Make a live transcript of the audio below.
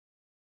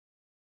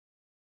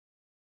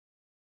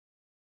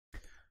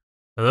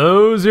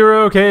Hello,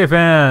 ZeroK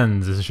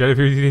fans! This is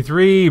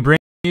Shadow333 bringing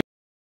you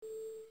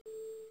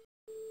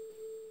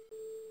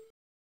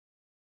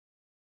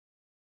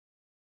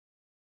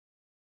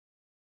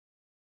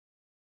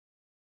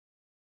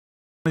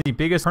one of the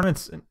biggest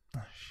tournaments. One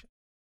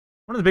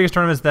of the biggest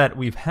tournaments that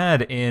we've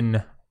had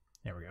in.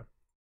 There we go.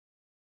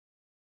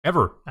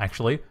 Ever,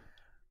 actually.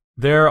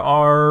 There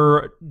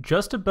are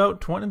just about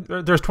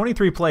 20. There's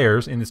 23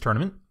 players in this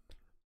tournament.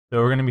 So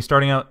we're going to be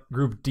starting out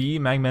Group D,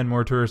 Magman,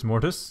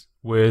 MoriturusMortus,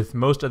 with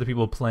most other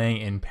people playing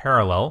in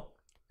parallel.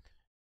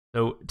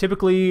 So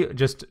typically,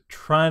 just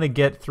trying to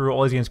get through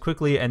all these games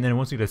quickly, and then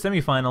once we get to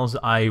semifinals,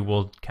 I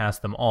will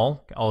cast them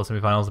all the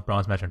semifinals, the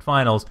bronze match, and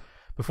finals.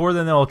 Before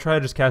then, I'll try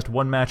to just cast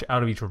one match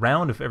out of each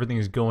round. If everything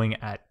is going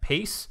at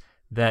pace,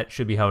 that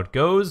should be how it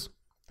goes.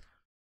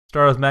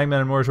 Start with Magman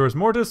and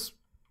MoriturusMortus.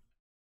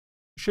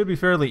 Should be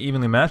fairly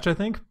evenly matched, I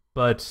think,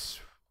 but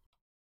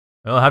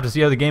we'll have to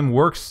see how the game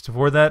works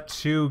for that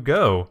to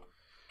go.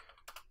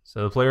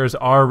 So the players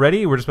are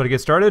ready. We're just about to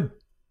get started.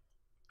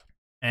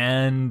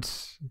 And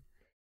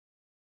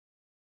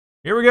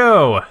here we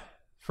go.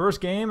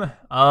 First game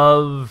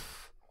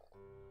of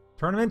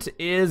tournament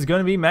is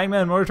going to be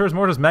Magman,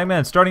 MoriturusMortus.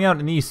 Magman starting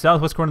out in the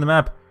southwest corner of the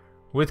map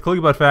with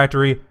Cloaky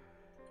Factory.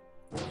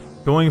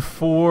 Going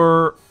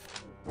for...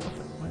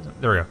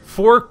 There we go.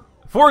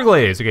 Four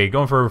glaives. Okay,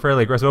 going for a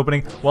fairly aggressive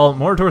opening. While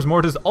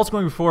MoriturusMortus also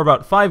going for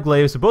about 5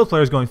 glaives. So both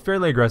players going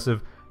fairly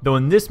aggressive. Though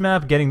in this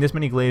map, getting this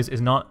many glaives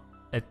is not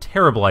a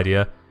terrible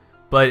idea.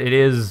 But it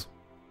is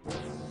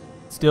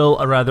still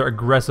a rather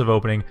aggressive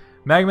opening.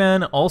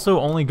 Magman also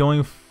only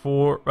going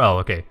for... Well,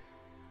 okay.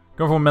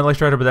 Going for a metal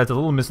extractor, but that's a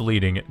little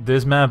misleading.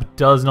 This map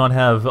does not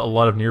have a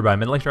lot of nearby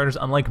metal extractors.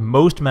 Unlike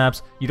most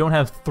maps, you don't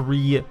have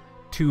 3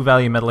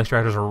 2-value metal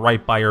extractors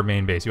right by your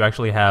main base. You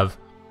actually have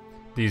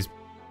these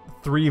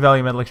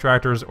 3-value metal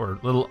extractors, or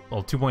little,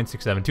 well,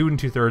 2.67, 2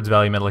 2/3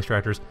 value metal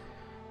extractors.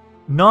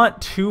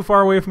 Not too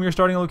far away from your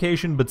starting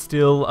location, but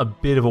still a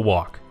bit of a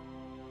walk.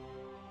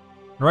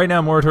 Right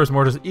now,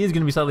 MoriturusMortus is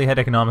going to be slightly ahead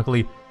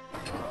economically.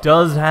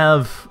 Does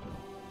have,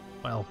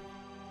 well,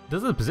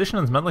 does have a position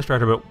on his metal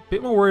extractor, but a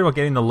bit more worried about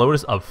getting the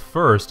Lotus up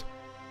first.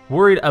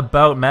 Worried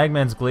about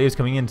Magman's glaives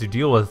coming in to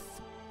deal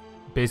with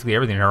basically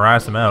everything, and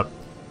harass him out.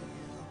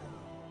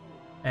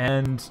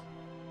 And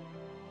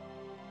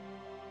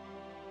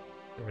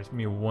there's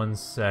me 1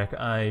 sec.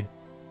 What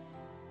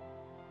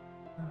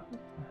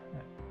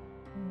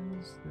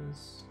is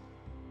this?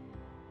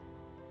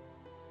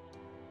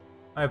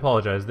 I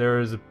apologize. There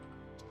is a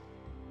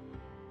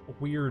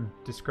weird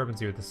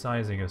discrepancy with the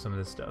sizing of some of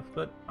this stuff,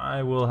 but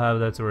I will have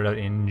that sorted out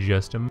in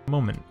just a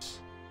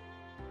moment.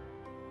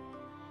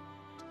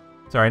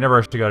 Sorry, I never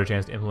actually got a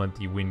chance to implement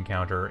the win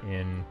counter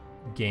in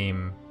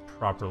game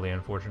properly,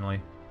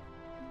 unfortunately.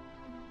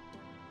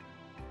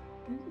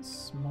 It's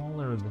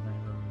smaller than I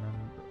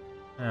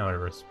remember.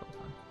 Whatever, it's probably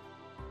fine.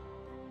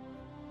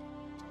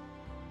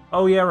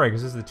 Oh yeah, right,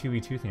 because this is the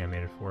 2v2 thing I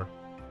made it for.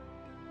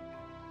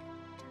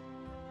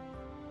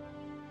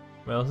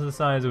 Well, this is the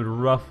size it would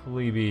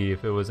roughly be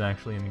if it was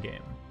actually in the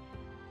game.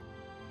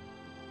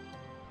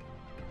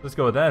 Let's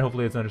go with that,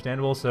 hopefully it's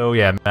understandable. So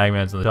yeah,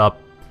 Magman's on the top.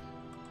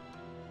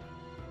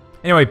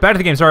 Anyway, back to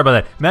the game, sorry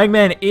about that.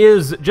 Magman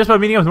is just about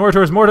meeting up with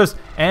MoriturusMortus,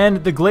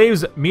 and the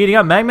glaives meeting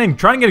up. Magman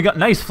trying to get a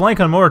nice flank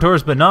on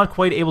Moriturus, but not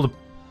quite able to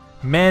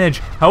manage.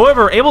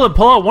 However, able to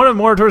pull out one of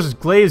Moriturus'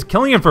 glaives,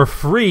 killing him for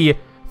free.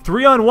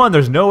 3-on-1,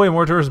 there's no way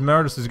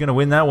MoriturusMortus is going to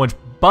win that one,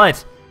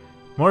 but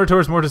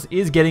MoriturusMortus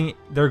is getting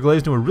their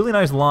glaives to a really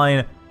nice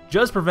line,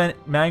 just prevent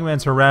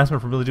Magman's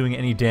harassment from really doing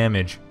any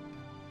damage.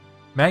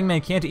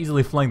 Magman can't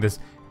easily flank this.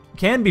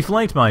 Can be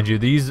flanked, mind you.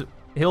 These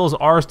hills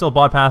are still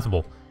bot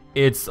passable.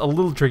 It's a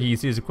little tricky. You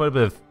see there's quite a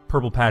bit of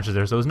purple patches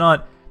there, so it's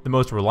not the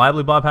most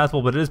reliably bot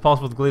passable, but it is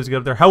possible for the glaives to get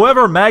up there.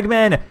 However,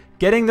 Magman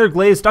getting their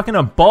glaives stuck in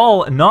a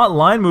ball, not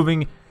line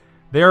moving.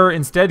 They're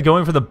instead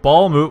going for the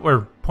ball move,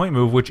 or point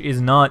move, which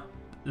is not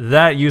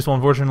that useful.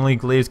 Unfortunately,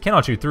 glaives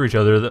cannot shoot through each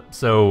other,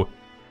 so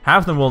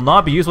half of them will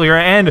not be useful here,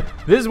 and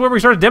this is where we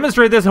start to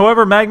demonstrate this.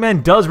 However,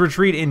 Magman does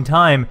retreat in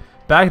time.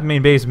 Back to the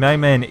main base,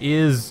 Magman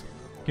is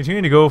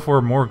continuing to go for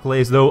more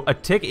glaives, though a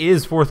tick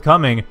is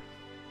forthcoming.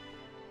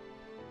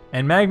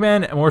 And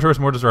Magman and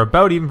MoriturusMortus are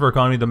about even for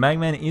economy, though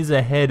Magman is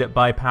ahead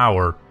by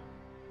power.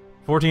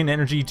 14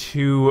 energy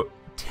to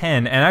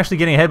 10, and actually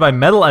getting ahead by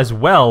metal as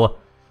well.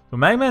 So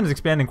Magman is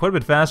expanding quite a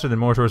bit faster than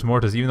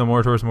MoriturusMortus, even though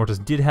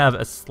MoriturusMortus did have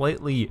a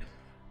slightly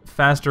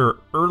faster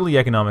early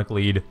economic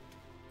lead.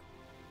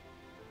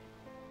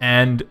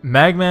 And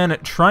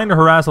Magman trying to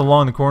harass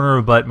along the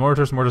corner, but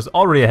MoriturusMortus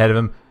already ahead of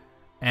him,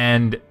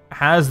 and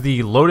has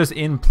the Lotus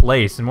in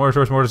place. And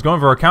MoriturusMortus going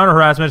for a counter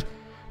harassment.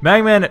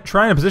 Magman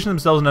trying to position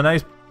themselves in a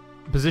nice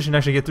position to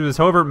actually get through this.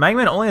 However,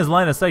 Magman only has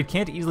line of sight,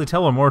 can't easily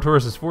tell where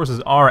Moriturus' forces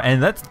are,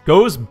 and that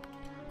goes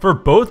for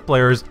both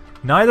players.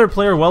 Neither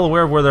player well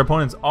aware of where their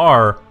opponents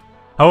are.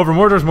 However,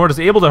 MoriturusMortus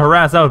able to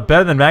harass out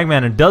better than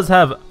Magman, and does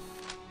have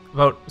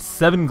about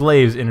 7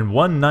 glaives in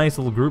one nice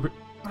little group.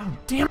 Oh,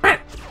 damn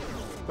it!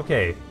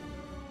 Okay.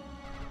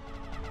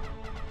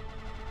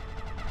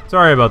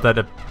 Sorry about that.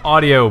 The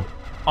audio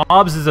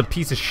OBS is a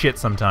piece of shit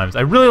sometimes.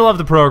 I really love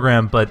the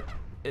program, but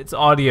its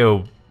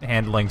audio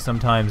handling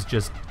sometimes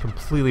just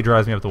completely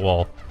drives me up the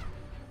wall.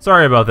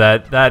 Sorry about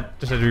that. That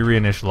just had to be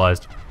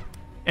reinitialized.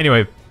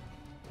 Anyway,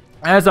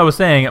 as I was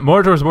saying,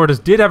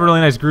 MoriturusMortus did have a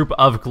really nice group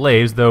of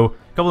glaives, though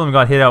a couple of them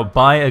got hit out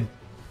by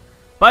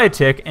a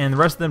tick, and the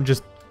rest of them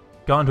just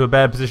got into a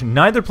bad position.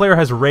 Neither player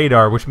has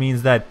radar, which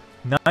means that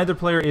neither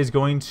player is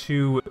going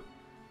to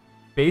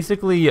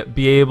basically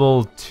be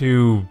able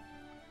to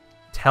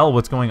tell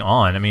what's going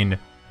on. I mean,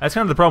 that's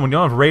kind of the problem. When you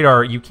don't have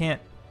radar, you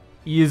can't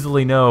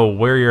easily know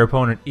where your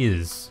opponent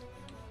is.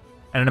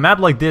 And in a map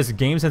like this,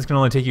 game sense can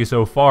only take you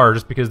so far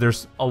just because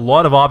there's a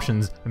lot of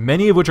options,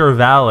 many of which are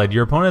valid.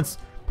 Your opponent's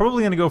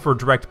probably going to go for a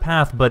direct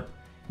path, but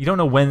you don't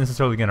know when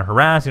necessarily going to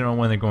harass, you don't know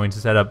when they're going to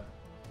set up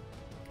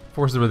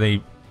forces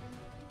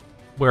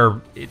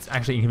where it's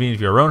actually inconvenient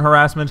for your own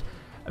harassment.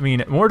 I mean,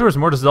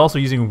 MoriturusMortus is also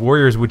using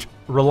warriors which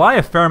rely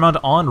a fair amount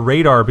on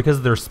radar because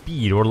of their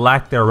speed, or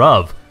lack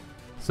thereof.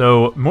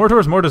 So,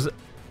 MoriturusMortus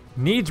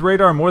needs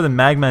radar more than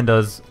Magman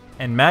does,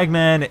 and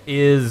Magman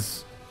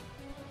is...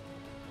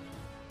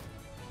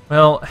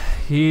 well,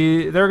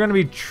 they're going to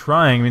be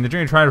trying. I mean, they're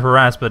going to try to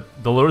harass, but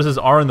the Lotuses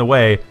are in the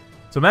way.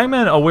 So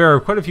Magman aware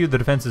of quite a few of the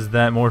defenses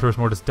that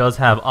MoriturusMortus does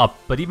have up,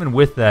 but even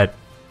with that,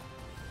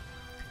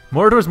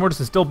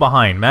 MoriturusMortus is still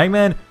behind.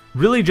 Magman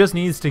really just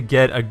needs to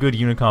get a good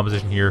unit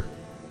composition here.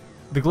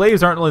 The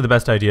glaives aren't really the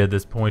best idea at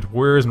this point.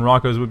 Warriors and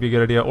Rockos would be a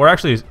good idea. Or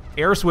actually,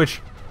 Air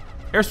Switch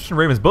and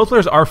Ravens. Both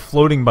players are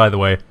floating, by the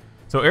way.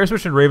 So Air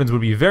Switch and Ravens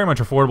would be very much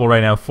affordable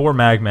right now for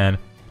Magman,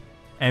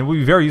 and would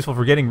be very useful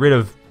for getting rid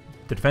of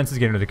the defenses,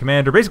 getting rid of the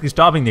commander, basically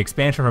stopping the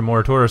expansion from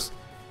Moriturus,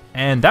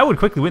 and that would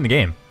quickly win the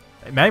game.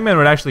 Magman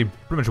would actually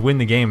pretty much win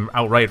the game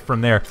outright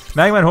from there.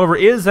 Magman, however,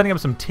 is setting up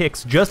some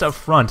ticks just up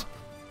front,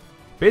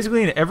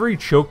 basically in every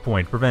choke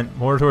point, to prevent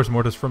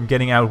MoriturusMortus from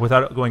getting out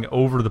without going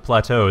over the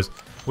Plateaus,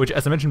 which,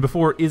 as I mentioned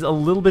before, is a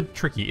little bit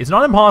tricky. It's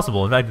not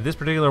impossible. In fact, this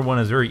particular one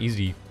is very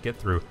easy to get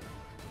through.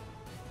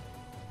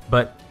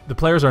 But the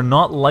players are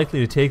not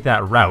likely to take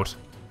that route.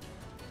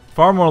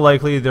 Far more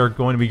likely they're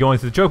going to be going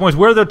through the choke points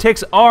where the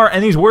ticks are,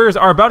 and these warriors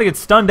are about to get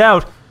stunned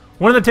out.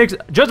 One of the ticks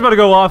just about to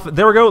go off.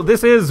 There we go.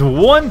 This is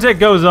one tick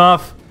goes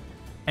off,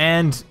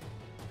 and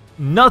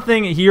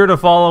nothing here to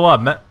follow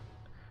up.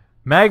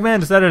 Magman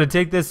decided to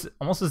take this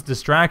almost as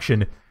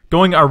distraction,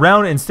 going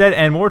around instead,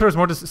 and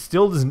MoriturusMortus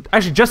still doesn't...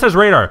 actually, just has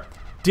radar.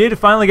 Did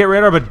finally get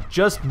radar, but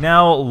just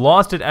now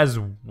lost it as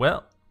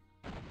well.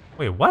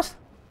 Wait, what?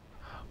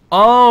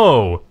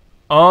 Oh!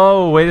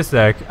 Oh, wait a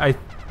sec.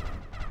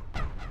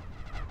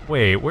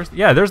 Wait, where's...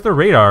 yeah, there's the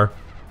radar.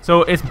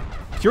 So it's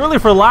purely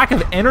for lack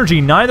of energy.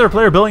 Neither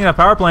player building enough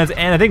power plants,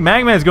 and I think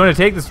Magman is going to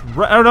take this...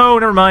 oh, no,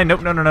 never mind.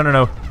 Nope,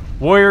 no.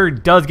 Warrior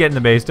does get in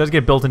the base, does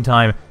get built in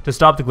time to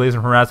stop the Glaives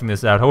from harassing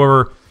this out.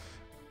 However,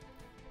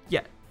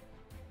 yeah.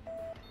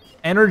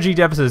 Energy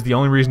deficit is the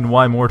only reason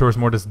why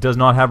MoriturusMortus does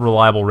not have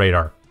reliable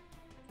radar.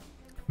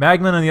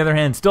 Magman, on the other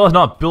hand, still has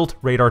not built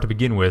radar to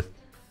begin with.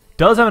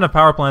 Does have enough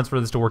power plants for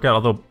this to work out,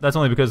 although that's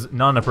only because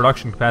not enough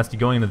production capacity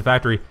going into the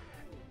factory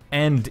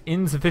and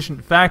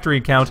insufficient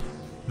factory count.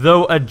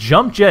 Though a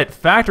jump jet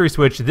factory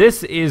switch,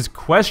 this is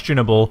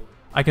questionable.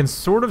 I can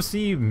sort of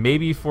see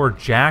maybe for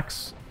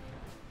Jax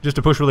just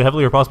to push really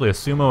heavily, or possibly a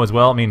sumo as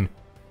well. I mean,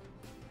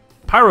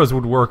 pyros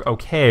would work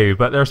okay,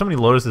 but there are so many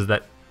lotuses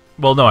that...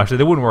 well, no, actually,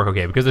 they wouldn't work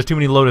okay because there's too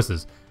many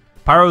lotuses.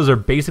 Pyros are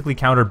basically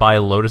countered by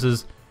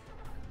lotuses.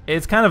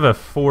 It's kind of a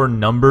 4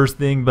 numbers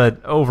thing,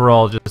 but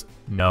overall, just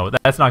no,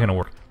 that's not going to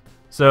work.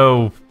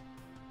 So,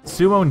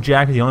 sumo and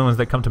Jack are the only ones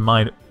that come to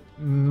mind.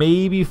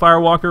 Maybe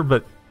Firewalker,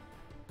 but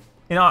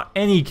in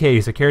any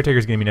case, a caretaker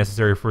is going to be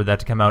necessary for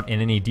that to come out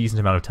in any decent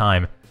amount of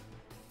time.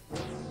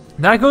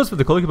 That goes for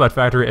the Cloaky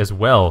factory as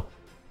well.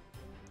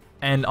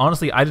 And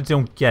honestly, I just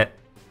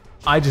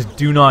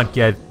do not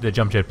get the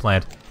jump jet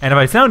plant. And if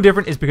I sound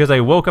different, it's because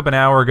I woke up an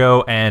hour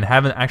ago and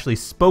haven't actually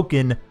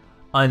spoken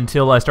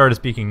until I started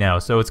speaking now.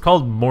 So it's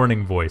called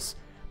morning voice.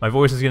 My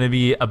voice is going to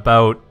be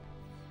about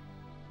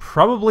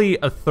probably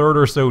a third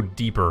or so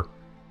deeper.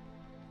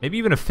 Maybe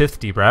even a fifth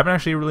deeper. I haven't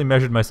actually really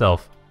measured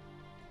myself.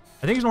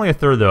 I think it's only a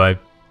third though. I'm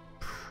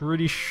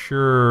pretty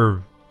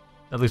sure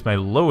at least my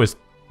lowest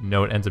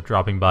note ends up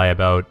dropping by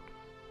about,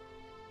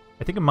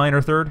 I think, a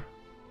minor third.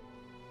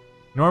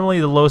 Normally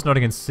the lowest note I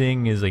can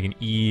sing is like an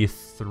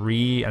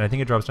E3, and I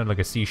think it drops down to like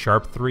a C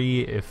sharp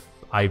 3 if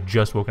I've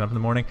just woken up in the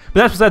morning. But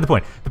that's beside the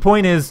point. The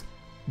point is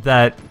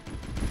that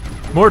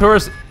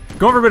Moriturus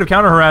going for a bit of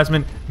counter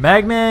harassment.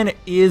 Magman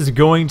is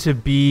going to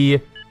be,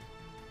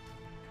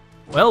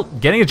 well,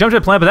 getting a jump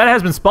jet plant, but that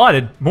has been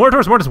spotted.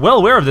 MoriturusMortus well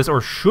aware of this, or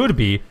should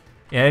be,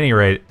 at any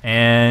rate.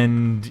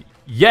 And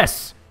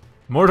yes,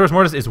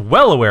 MoriturusMortus is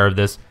well aware of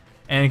this.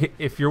 And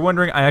if you're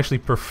wondering, I actually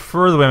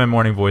prefer the way my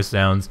morning voice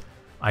sounds.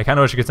 I kind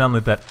of wish it could sound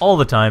like that all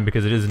the time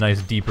because it is a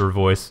nice, deeper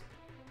voice.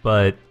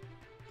 But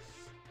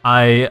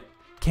I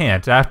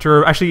can't.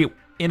 Actually,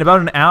 in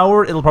about an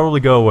hour, it'll probably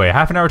go away.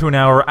 Half an hour to an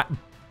hour.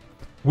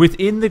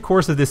 Within the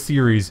course of this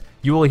series,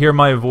 you will hear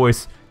my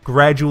voice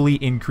gradually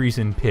increase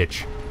in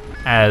pitch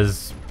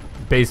as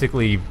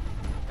basically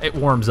it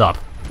warms up.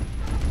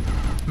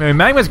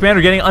 Magman's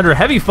commander getting under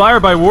heavy fire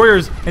by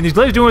warriors, and these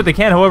glaives doing what they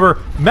can. However,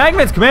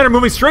 Magman's commander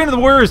moving straight into the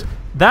warriors.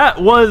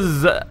 That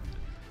was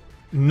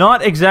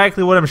not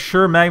exactly what I'm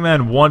sure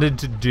Magman wanted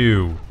to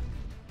do.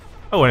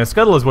 Oh, and a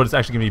scuttle is what it's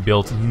actually going to be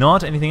built,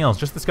 not anything else,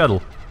 just the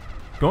scuttle.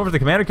 Going for the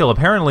commander kill,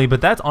 apparently, but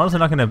that's honestly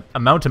not going to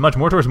amount to much.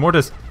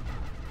 MoriturusMortus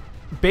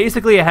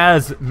basically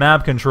has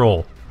map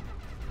control.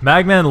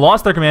 Magman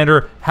lost their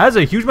commander, has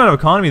a huge amount of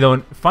economy, though,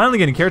 and finally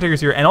getting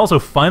caretakers here, and also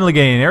finally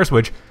getting an air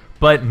switch,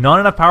 but not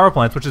enough power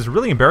plants, which is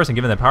really embarrassing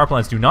given that power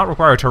plants do not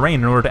require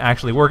terrain in order to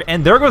actually work.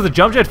 And there goes the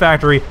jump jet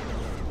factory.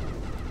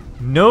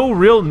 No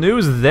real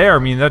news there. I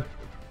mean, that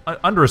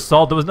under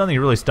assault, there was nothing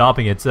really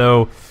stopping it.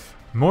 So,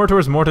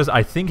 MoriturusMortus,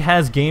 I think,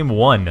 has game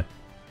one.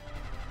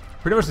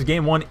 Pretty much is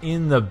game one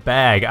in the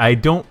bag. I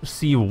don't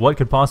see what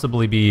could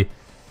possibly be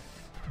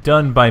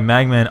done by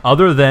Magman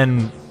other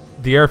than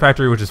the air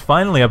factory, which is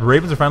finally up.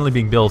 Ravens are finally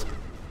being built.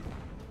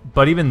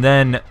 But even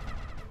then,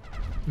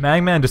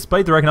 Magman,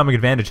 despite their economic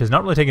advantage, has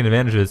not really taken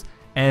advantages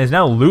and is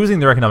now losing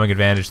their economic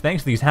advantage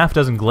thanks to these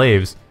half-dozen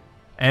glaives.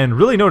 And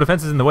really no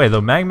defenses in the way,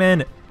 though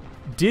Magman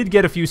did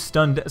get a few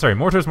stunned... Sorry,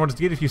 MoriturusMortus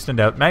did get a few stunned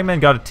out. Magman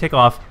got a tick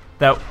off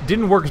that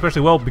didn't work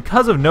especially well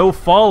because of no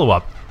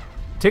follow-up.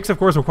 Ticks, of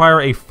course,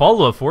 require a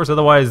follow-up force,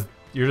 otherwise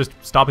you're just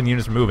stopping the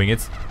units from moving.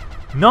 It's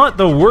not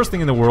the worst thing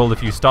in the world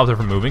if you stop them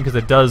from moving, because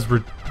it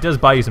does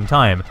buy you some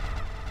time.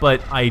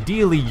 But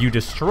ideally, you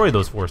destroy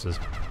those forces.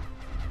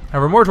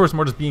 However,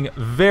 MoriturusMortus being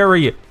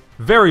very,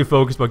 very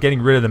focused about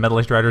getting rid of the Metal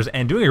Extractors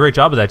and doing a great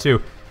job of that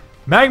too.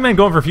 Magman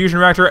going for Fusion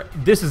Reactor.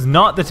 This is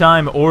not the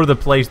time or the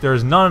place.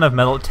 There's not enough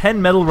metal.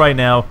 10 metal right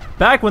now.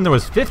 Back when there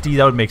was 50,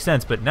 that would make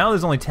sense, but now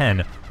there's only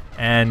 10.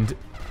 And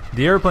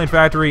the airplane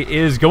factory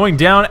is going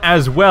down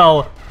as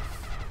well.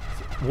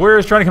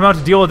 Warriors trying to come out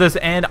to deal with this,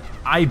 and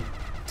I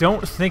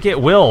don't think it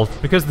will,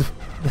 because the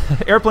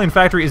airplane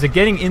factory is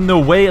getting in the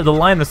way of the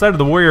line on the side of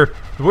the warrior.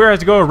 The warrior has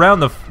to go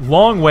around the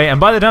long way, and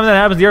by the time that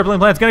happens, the airplane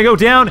plant's going to go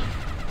down.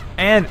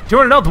 And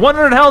 200 health,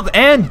 100 health,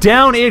 and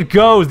down it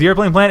goes. The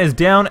airplane plant is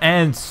down,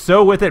 and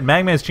so with it,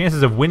 Magman's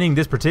chances of winning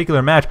this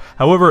particular match.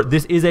 However,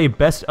 this is a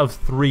best of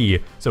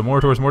 3, so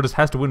MoriturusMortus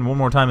has to win one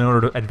more time in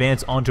order to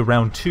advance on to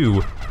round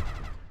 2.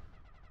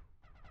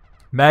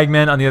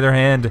 Magman, on the other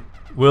hand,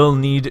 will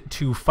need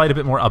to fight a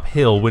bit more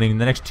uphill, winning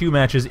the next 2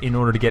 matches in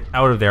order to get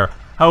out of there.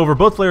 However,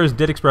 both players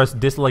did express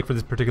dislike for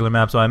this particular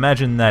map, so I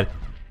imagine that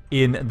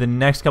in the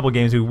next couple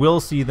games we will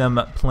see them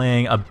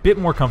playing a bit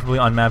more comfortably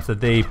on maps that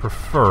they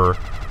prefer.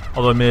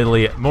 Although,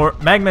 admittedly,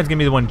 Magman's going to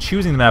be the one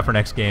choosing the map for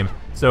next game,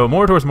 so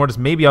MoriturusMortus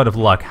may be out of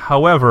luck.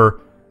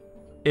 However,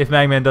 if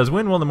Magman does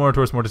win, well, then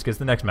MoriturusMortus gets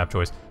the next map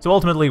choice. So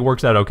ultimately, it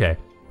works out okay.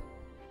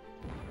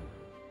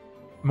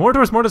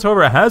 MoriturusMortus,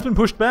 however, has been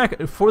pushed back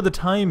for the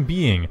time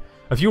being.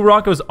 A few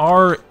Rockos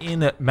are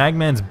in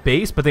Magman's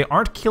base, but they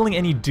aren't killing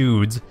any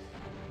dudes.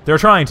 They're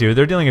trying to.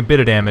 They're dealing a bit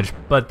of damage,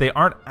 but they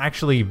aren't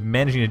actually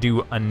managing to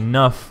do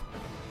enough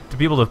to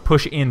be able to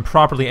push in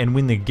properly and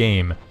win the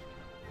game.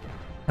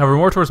 However,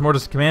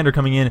 MoriturusMortus commander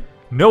coming in,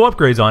 no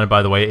upgrades on it,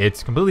 by the way.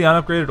 It's completely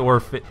unupgraded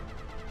or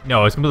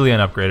no, it's completely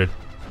unupgraded.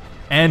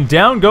 And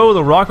down go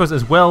the Rockos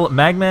as well.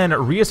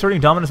 Magman reasserting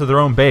dominance of their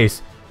own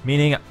base,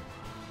 meaning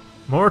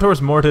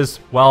MoriturusMortus,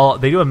 while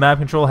they do have map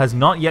control, has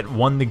not yet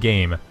won the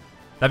game.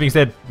 That being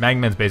said,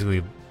 Magman's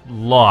basically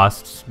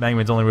lost.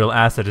 Magman's only real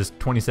asset is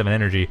 27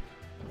 energy.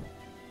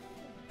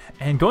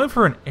 And going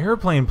for an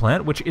airplane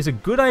plant, which is a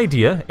good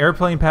idea.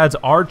 Airplane pads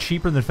are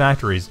cheaper than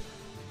factories,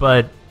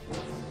 but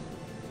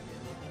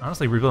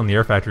honestly, rebuilding the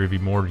air factory would be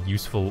more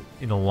useful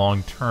in the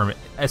long term.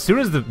 As soon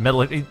as the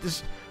metal...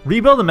 Just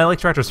rebuild the metal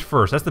extractors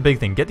first. That's the big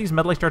thing. Get these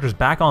metal extractors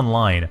back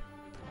online.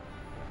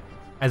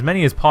 As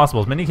many as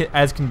possible. As many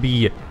as can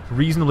be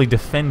reasonably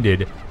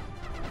defended.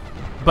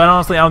 But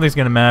honestly, I don't think it's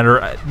going to matter.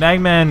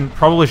 Magman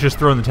probably should just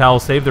throw in the towel,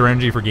 save their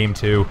energy for game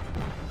 2.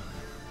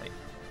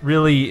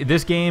 Really,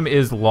 this game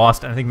is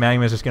lost, and I think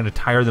Magman is just going to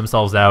tire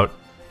themselves out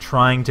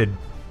trying to,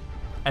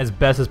 as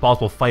best as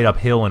possible, fight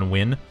uphill and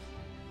win.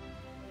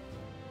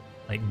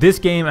 Like, this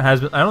game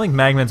has been... I don't think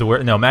Magman's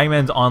aware... No,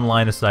 Magman's on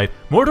line of sight.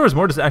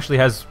 MoriturusMortus actually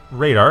has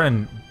radar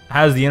and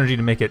has the energy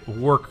to make it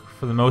work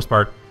for the most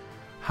part.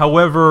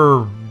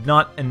 However,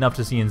 not enough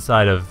to see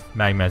inside of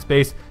Magman's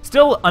base.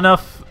 Still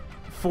enough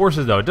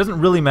forces, though. It doesn't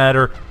really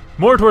matter.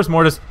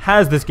 MoriturusMortus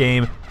has this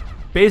game.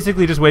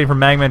 Basically just waiting for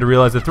Magman to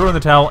realize to throw in the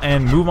towel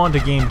and move on to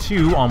game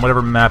 2 on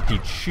whatever map he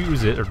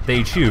chooses, or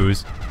they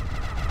choose.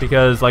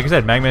 Because, like I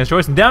said, Magman's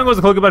choice. And down goes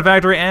the Cloaky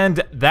factory,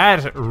 and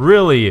that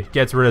really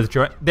gets rid of the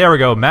choice. There we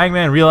go.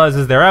 Magman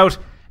realizes they're out,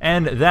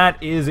 and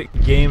that is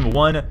game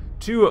 1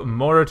 to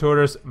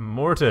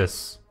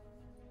MoriturusMortus.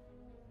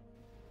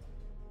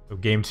 So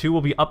game 2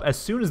 will be up as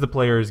soon as the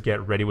players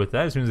get ready with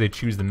that, as soon as they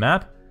choose the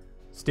map.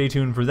 Stay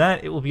tuned for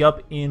that. It will be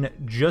up in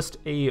just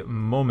a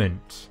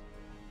moment.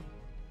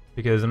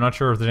 Because I'm not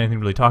sure if there's anything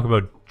to really talk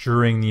about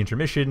during the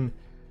intermission,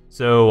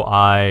 so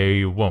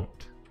I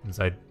won't, since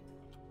I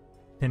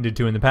tended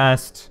to in the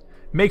past.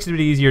 Makes it a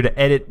bit easier to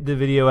edit the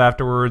video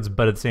afterwards,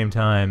 but at the same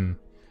time,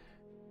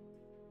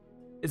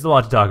 it's a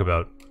lot to talk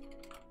about.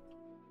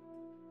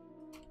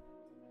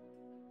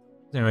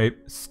 Anyway,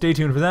 stay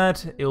tuned for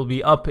that. It'll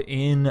be up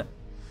in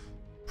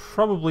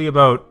probably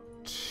about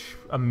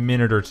a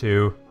minute or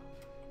two.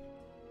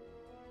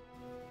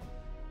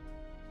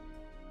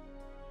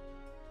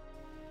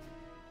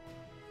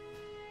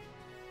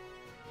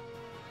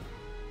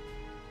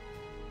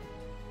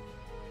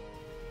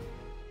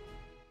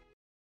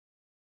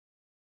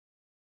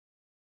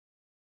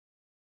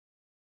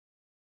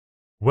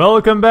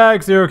 Welcome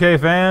back, ZeroK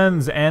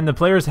fans, and the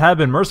players have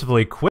been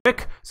mercifully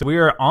quick, so we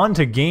are on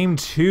to Game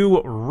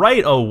 2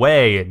 right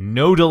away.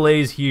 No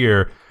delays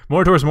here.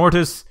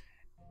 MoriturusMortus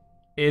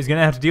is going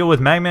to have to deal with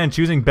Magman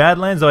choosing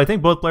Badlands, though I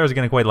think both players are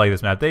going to quite like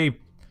this map.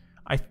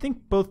 I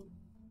think both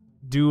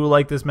do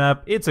like this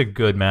map. It's a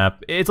good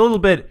map. It's a little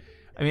bit,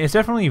 I mean, it's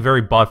definitely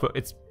very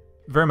it's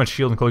very much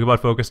shield and Cloaky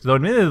bot focused, though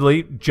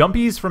admittedly,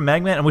 jumpies from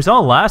Magman, and we saw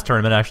last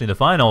tournament actually in the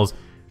finals,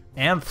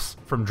 amps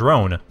from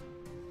Drone,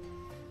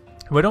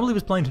 who I don't believe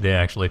is playing today,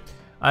 actually.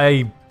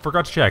 I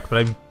forgot to check, but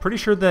I'm pretty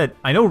sure that...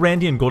 I know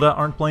Randy and Golda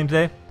aren't playing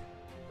today.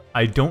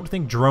 I don't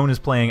think Drone is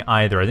playing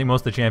either. I think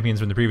most of the champions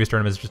from the previous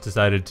tournaments just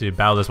decided to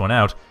bow this one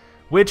out,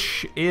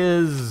 which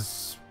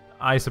is,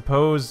 I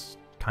suppose,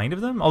 kind of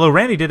them? Although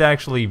Randy did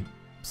actually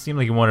seem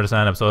like he wanted to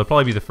sign up, so it'll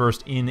probably be the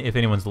first in if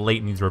anyone's late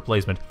and needs a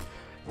replacement.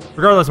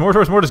 Regardless,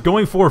 MoriturusMortus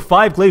going for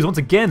 5 glaives once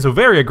again, so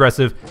very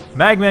aggressive.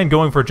 Magman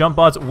going for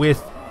Jumpbots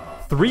with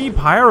 3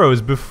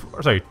 pyros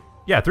before... Sorry,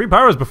 yeah, 3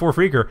 pyros before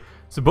Freaker.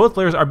 So both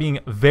players are being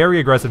very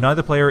aggressive.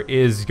 Neither player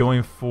is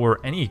going for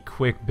any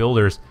quick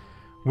builders,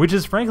 which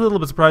is frankly a little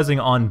bit surprising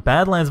on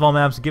Badlands of all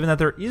maps, given that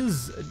there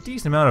is a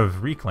decent amount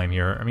of reclaim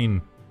here. I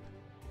mean,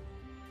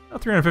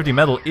 350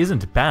 metal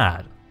isn't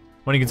bad.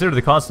 When you consider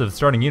the cost of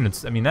starting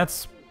units, I mean,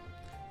 that's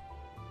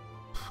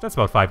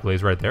about 5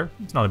 glaives right there.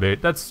 It's not a big...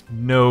 That's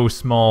no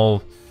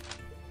small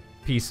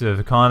piece of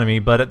economy,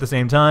 but at the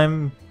same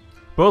time,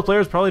 both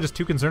players probably just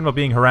too concerned about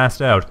being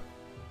harassed out.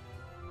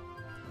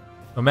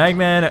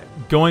 Magman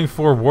going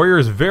for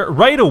warriors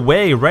right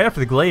away, right after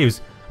the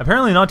glaives.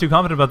 Apparently not too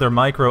confident about their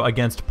micro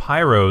against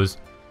pyros.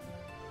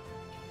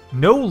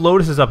 No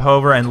lotuses up,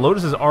 however, and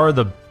lotuses are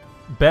the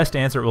best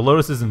answer. Well,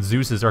 lotuses and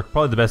Zeuses are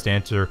probably the best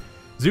answer.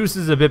 Zeus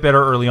is a bit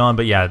better early on,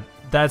 but yeah,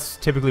 that's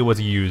typically what's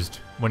used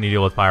when you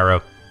deal with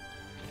pyro.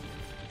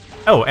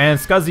 Oh, and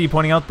Scuzzy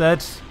pointing out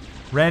that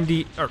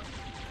Randy...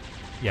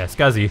 yeah,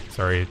 Scuzzy,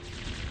 sorry.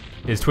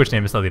 His Twitch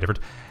name is slightly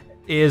different.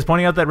 Is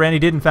pointing out that Randy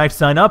did in fact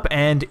sign up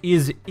and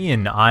is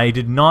in. I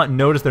did not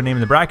notice their name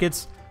in the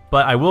brackets,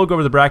 but I will go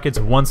over the brackets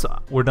once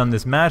we're done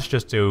this match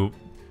just to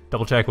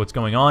double check what's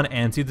going on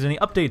and see if there's any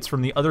updates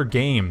from the other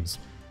games.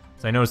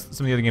 So I know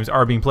some of the other games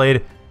are being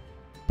played,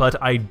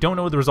 but I don't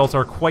know what the results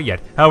are quite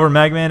yet. However,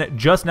 Magman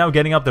just now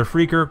getting up their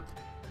Freaker,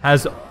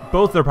 has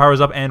both their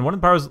powers up, and one of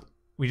the powers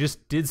we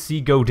just did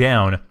see go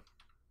down.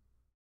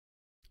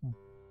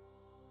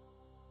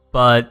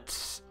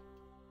 But...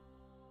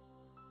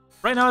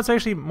 right now, it's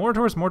actually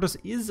MoriturusMortus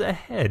is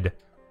ahead.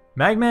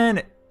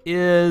 Magman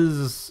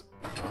is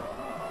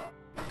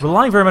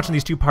relying very much on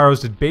these 2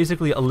 pyros to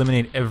basically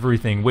eliminate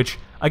everything, which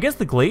against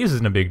the glaives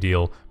isn't a big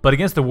deal, but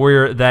against the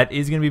warrior, that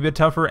is going to be a bit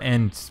tougher,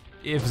 and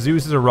if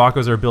Zeuses or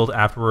Rockos are built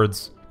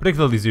afterwards,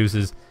 particularly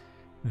Zeuses,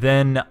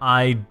 then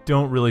I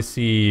don't really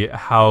see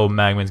how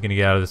Magman's going to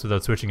get out of this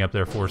without switching up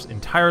their force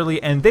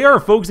entirely, and they are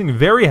focusing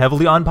very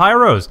heavily on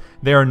pyros.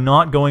 They are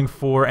not going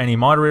for any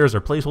moderators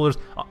or placeholders.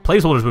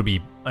 Placeholders would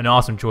be an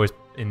awesome choice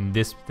in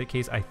this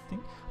case, I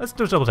think. Let's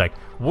just double check.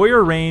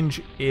 Warrior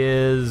range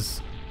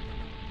is...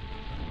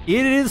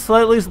 it is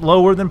slightly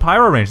lower than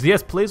pyro range.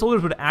 Yes,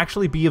 placeholders would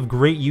actually be of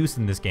great use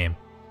in this game.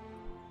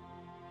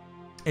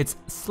 It's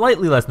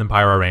slightly less than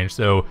pyro range,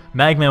 so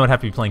Magman would have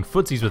to be playing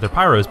footsies with their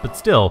pyros, but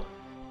still...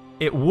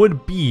 it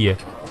would be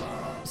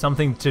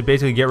something to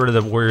basically get rid of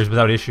the warriors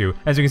without issue.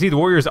 As you can see, the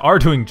warriors are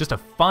doing just a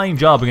fine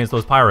job against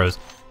those pyros.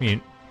 I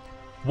mean,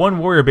 one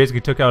warrior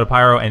basically took out a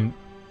pyro, and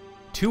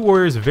 2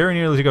 warriors very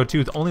nearly took out 2,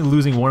 with only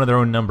losing 1 of their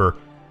own number.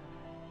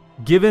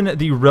 Given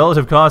the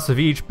relative costs of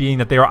each being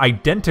that they are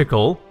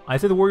identical, I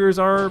say the warriors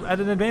are at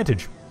an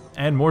advantage.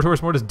 And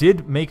MoriturusMortus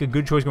did make a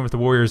good choice going with the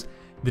warriors.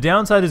 The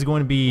downside is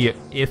going to be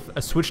if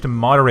a switch to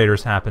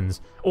moderators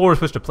happens, or a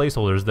switch to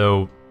placeholders,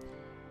 though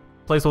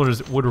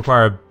placeholders would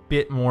require a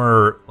bit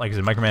more, like I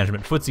said,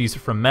 micromanagement footsies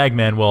from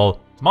Magman, while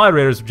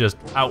moderators just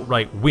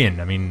outright win.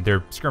 I mean,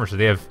 they're skirmishers.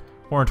 They have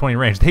 420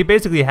 range. They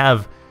basically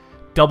have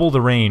double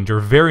the range, or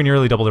very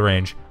nearly double the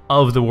range,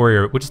 of the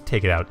warrior, which is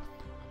take it out.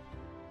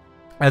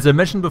 As I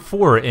mentioned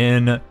before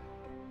in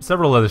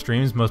several other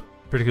streams, most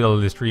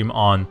particularly the stream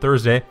on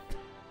Thursday,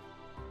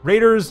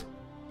 Raiders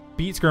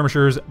beat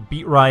skirmishers,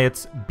 beat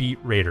riots, beat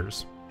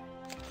raiders.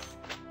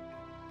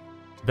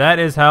 That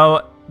is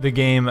how the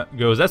game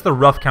goes. That's the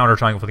rough counter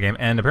triangle for the game,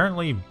 and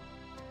apparently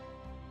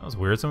that was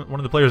weird. One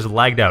of the players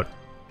lagged out.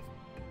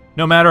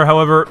 No matter,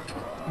 however,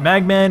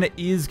 Magman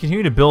is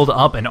continuing to build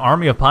up an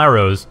army of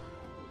pyros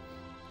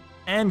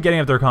and getting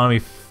up their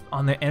economy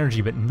on the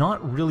energy, but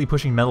not really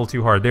pushing metal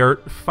too hard. They're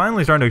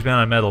finally starting to expand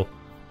on metal,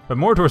 but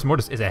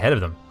MoriturusMortus is ahead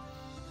of them.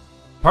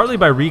 Partly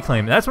by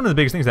reclaim. That's one of the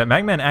biggest things, that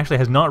Magman actually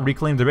has not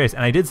reclaimed their base,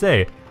 and I did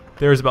say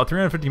there's about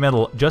 350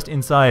 metal just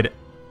inside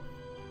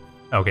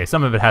Okay,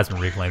 some of it has been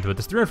reclaimed, but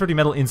there's 350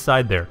 metal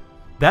inside there.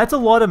 That's a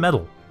lot of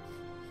metal.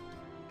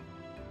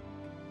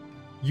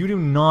 You do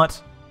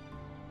not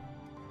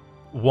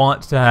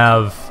want to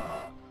have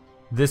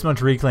this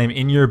much reclaim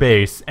in your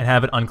base and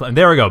have it unclaimed.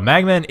 There we go.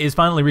 Magman is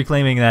finally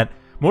reclaiming that.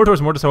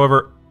 MoriturusMortus,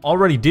 however,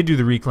 already did do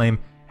the reclaim,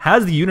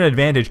 has the unit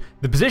advantage.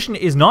 The position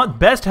is not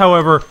best,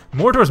 however.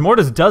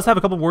 MoriturusMortus does have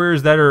a couple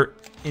warriors that are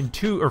in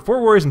 4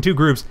 warriors in 2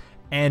 groups,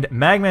 and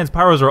Magman's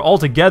pyros are all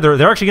together.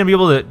 They're actually going to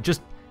be able to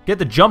just get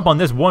the jump on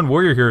this one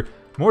warrior here.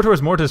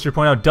 MoriturusMortus, to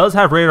point out, does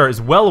have radar, is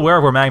well aware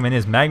of where Magman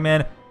is.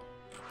 Magman,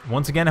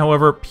 once again,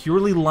 however,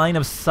 purely line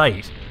of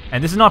sight.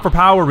 And this is not for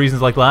power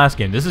reasons like last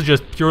game. This is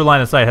just pure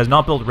line of sight. Has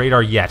not built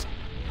radar yet.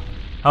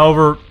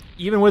 However,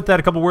 even with that,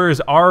 a couple warriors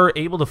are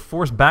able to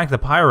force back the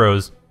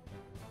pyros.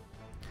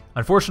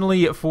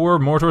 Unfortunately for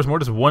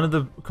MoriturusMortus, one of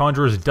the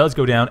conjurers does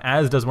go down,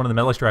 as does one of the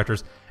metal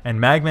extractors. And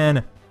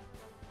Magman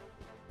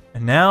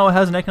now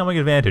has an economic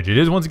advantage. It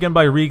is once again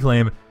by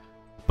reclaim,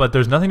 but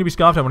there's nothing to be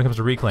scoffed at when it comes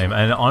to reclaim.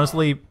 And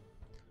honestly,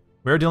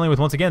 we're dealing with,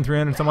 once again,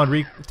 300 some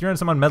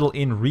odd metal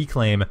in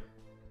reclaim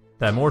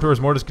that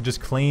MoriturusMortus could just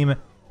claim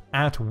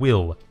at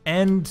will.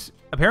 And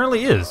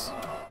apparently is.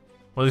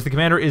 Or at least the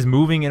commander is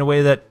moving in a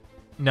way that...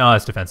 No,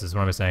 that's defenses,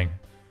 what am I saying?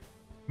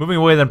 Moving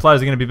away that implies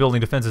they're going to be building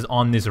defenses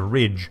on this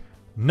ridge.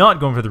 Not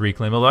going for the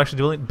reclaim, although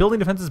actually building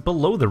defenses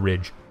below the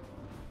ridge.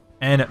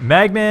 And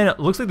Magman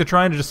looks like they're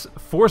trying to just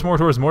force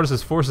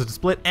MoriturusMortus' forces to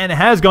split, and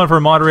has gone for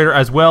a moderator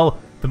as well.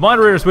 The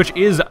moderator switch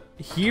is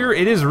here,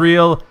 it is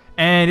real,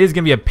 and it is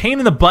going to be a pain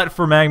in the butt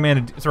for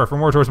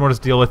MoriturusMortus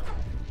to deal with,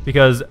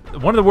 because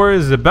one of the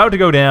warriors is about to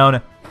go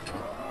down.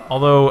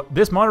 Although,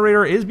 this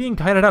moderator is being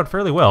kited out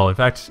fairly well. In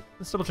fact,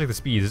 let's double check the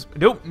speeds.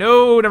 Nope,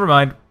 no, never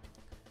mind.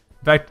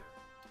 In fact,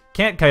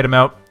 can't kite him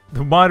out.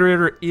 The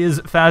moderator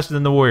is faster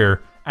than the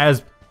warrior,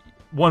 as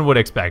one would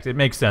expect. It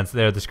makes sense.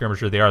 They're the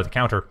skirmisher, they are the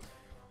counter.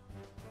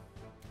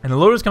 And the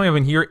loader's coming up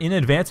in here in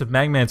advance of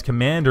Magman's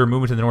commander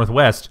moving to the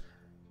northwest.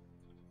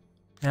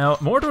 Now,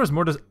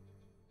 MoriturusMortus,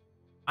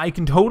 I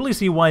can totally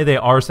see why they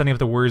are setting up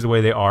the warriors the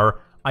way they are.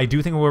 I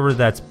do think, however,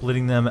 that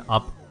splitting them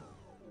up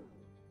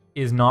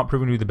is not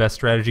proven to be the best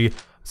strategy.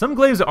 Some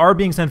glaives are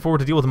being sent forward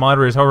to deal with the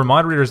moderators. However,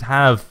 moderators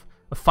have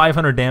a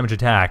 500 damage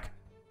attack.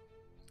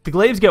 The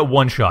glaives get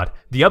one shot.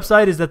 The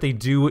upside is that they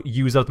do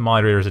use up the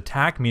moderator's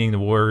attack, meaning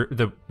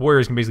the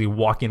warriors can basically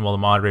walk in while the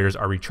moderators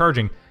are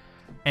recharging.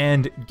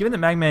 And given that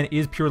Magman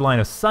is pure line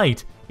of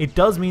sight, it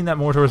does mean that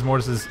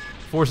MoriturusMortus'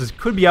 forces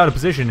could be out of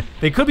position.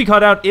 They could be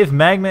caught out if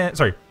Magman's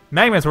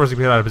forces could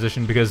be out of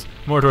position because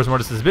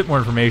MoriturusMortus has a bit more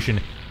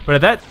information. But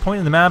at that point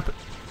in the map,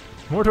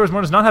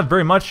 MoriturusMortus does not have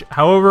very much,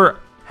 however,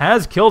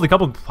 has killed a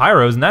couple of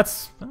pyros, and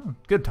that's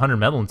good 100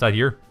 metal inside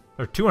here.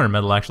 Or 200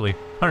 metal, actually.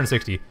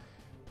 160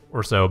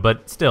 or so,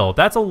 but still,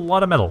 that's a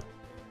lot of metal.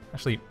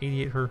 Actually,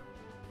 88 her.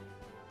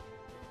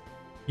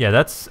 Yeah,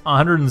 that's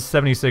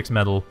 176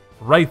 metal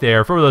right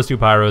there for those 2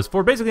 pyros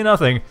for basically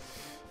nothing.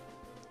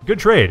 Good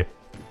trade.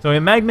 So,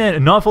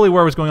 Magman, not fully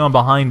aware of what's going on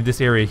behind this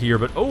area here,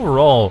 but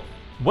overall,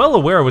 well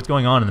aware of what's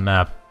going on in the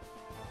map.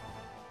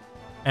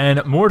 And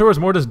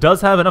MoriturusMortus does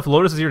have enough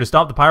lotuses here to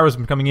stop the pyros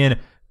from coming in.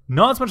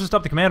 Not so much to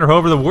stop the commander,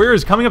 however, the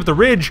warriors coming up the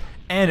ridge,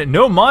 and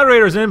no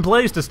moderators in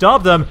place to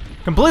stop them.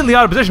 Completely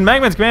out of position.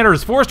 Magman's commander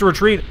is forced to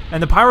retreat,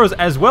 and the pyros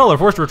as well are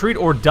forced to retreat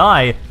or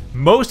die.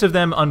 Most of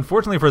them,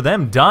 unfortunately for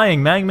them,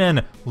 dying.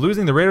 Magman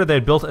losing the radar they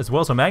had built as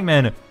well. So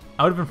Magman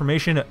out of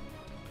information,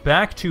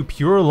 back to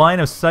pure line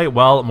of sight,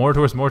 while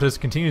MoriturusMortus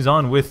continues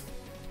on with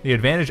the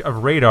advantage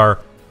of radar.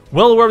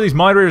 Well aware of these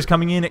moderators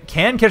coming in,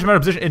 can catch them out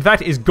of position. In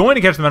fact, is going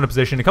to catch them out of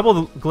position. A couple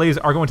of the glaives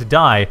are going to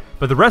die,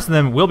 but the rest of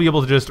them will be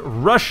able to just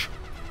rush.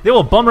 They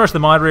will bum rush the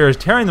moderators,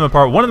 tearing them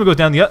apart. One of them goes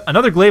down.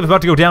 Another glaive is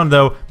about to go down,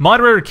 though.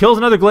 Moderator kills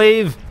another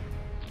glaive.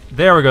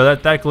 There we go.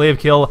 That glaive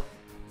kill.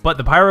 But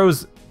the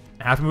pyros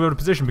have to move out of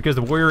position because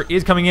the warrior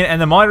is coming in,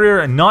 and the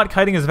moderator, not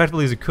kiting as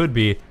effectively as it could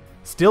be,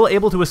 still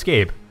able to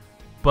escape.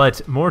 But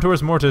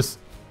MoriturusMortus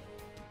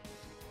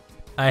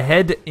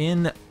ahead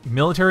in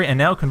military, and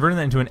now converting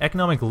that into an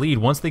economic lead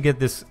once they get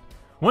this...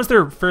 Once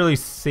they're fairly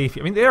safe...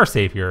 I mean, they are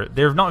safe here.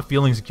 They're not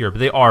feeling secure, but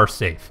they are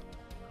safe.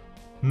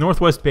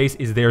 Northwest base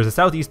is theirs. The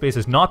southeast base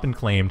has not been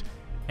claimed.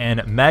 And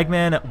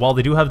Magman, while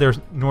they do have their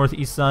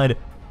northeast side,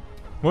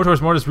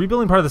 MoriturusMortus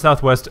rebuilding part of the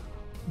southwest.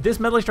 This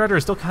metal extractor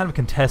is still kind of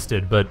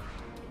contested, but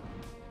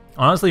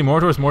honestly,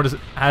 MoriturusMortus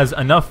has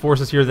enough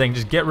forces here that they can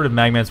just get rid of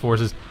Magman's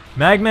forces.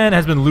 Magman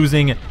has been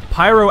losing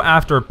pyro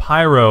after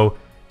pyro,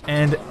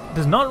 and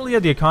does not really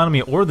have the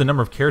economy or the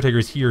number of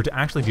caretakers here to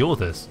actually deal with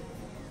this.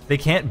 They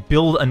can't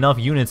build enough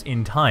units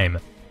in time.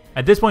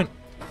 At this point,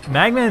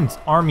 Magman's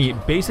army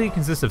basically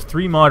consists of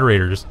 3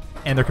 moderators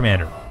and their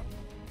commander.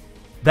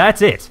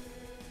 That's it.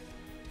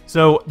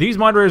 So these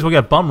moderators will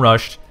get bum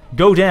rushed,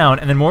 go down,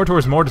 and then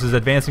MoriturusMortus is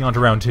advancing on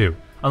to round 2.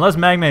 Unless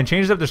Magman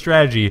changes up their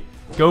strategy,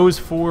 goes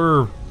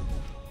for...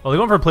 Well, they're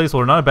going for a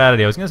placeholder, not a bad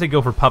idea. I was going to say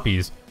go for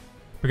puppies,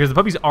 because the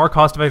puppies are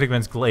cost-effective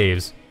against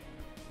glaives.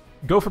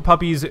 Go for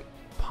puppies,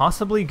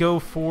 possibly go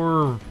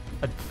for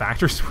a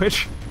factor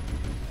switch.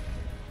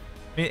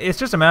 I mean, it's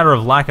just a matter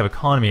of lack of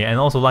economy and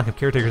also lack of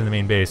caretakers in the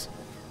main base.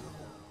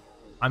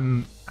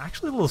 I'm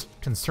actually a little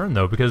concerned,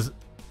 though, because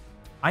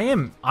I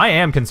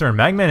am concerned.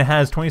 Magman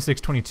has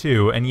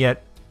 26-22, and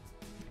yet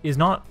is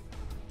not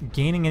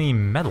gaining any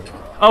metal.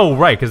 Oh,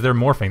 right, because they're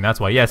morphing. That's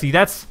why. Yeah, see,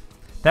 that's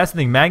the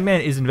thing.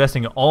 Magman is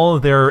investing all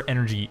of their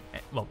energy,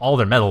 well, all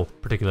their metal,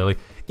 particularly,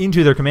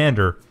 into their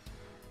commander,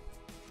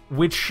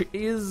 which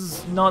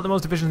is not the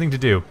most efficient thing to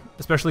do,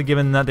 especially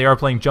given that they are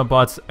playing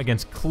Jumpbots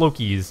against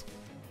Cloakies,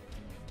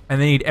 and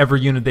they need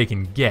every unit they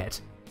can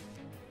get.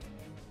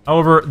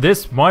 However,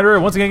 this monitor,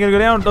 once again, going to go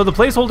down, though the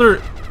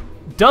placeholder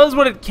does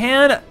what it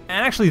can, and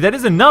actually, that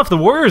is enough. The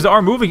Warriors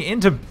are moving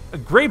into a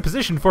great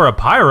position for a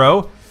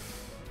Pyro,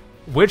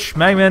 which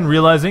Magman,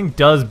 realizing,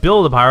 does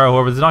build a Pyro.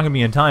 However, it's not going to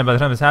be in time by the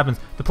time this happens.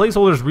 The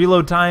placeholder's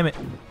reload time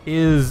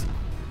is,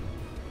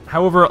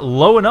 however,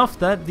 low enough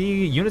that the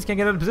units can't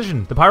get out of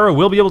position. The Pyro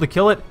will be able to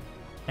kill it,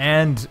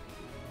 and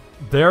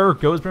there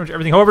goes pretty much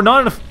everything. However,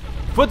 not enough.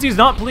 Footsie's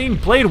not being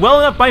played well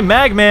enough by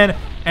Magman,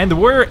 and the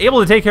Warrior able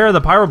to take care of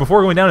the Pyro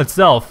before going down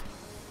itself.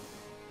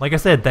 Like I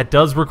said, that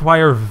does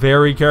require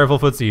very careful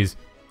footsies.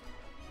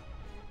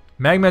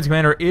 Magman's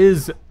commander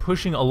is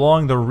pushing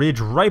along the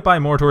ridge right by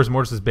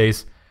MoriturusMortus'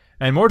 base,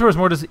 and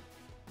MoriturusMortus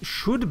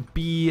should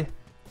be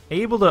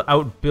able to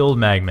outbuild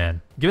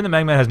Magman. Given that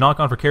Magman has not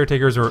gone for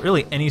caretakers or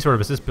really any sort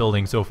of assist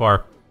building so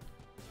far,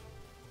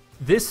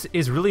 this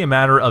is really a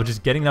matter of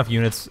just getting enough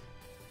units,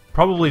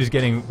 probably just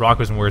getting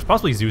Rocko's and Warriors,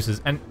 possibly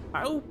Zeus's, and,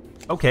 oh,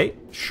 okay,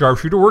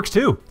 Sharpshooter works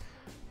too.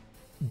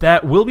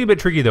 That will be a bit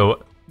tricky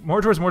though.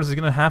 MoriturusMortus is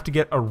going to have to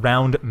get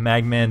around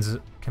Magman's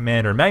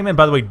commander. Magman,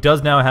 by the way,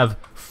 does now have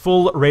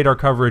full radar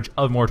coverage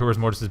of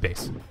MoriturusMortus'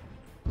 base.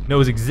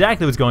 Knows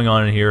exactly what's going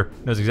on in here,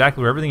 knows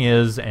exactly where everything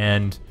is,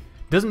 and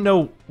doesn't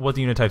know what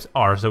the unit types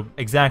are, so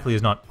exactly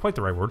is not quite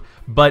the right word,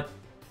 but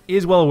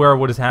is well aware of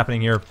what is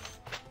happening here.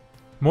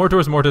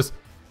 MoriturusMortus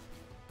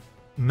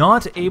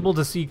not able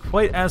to see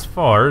quite as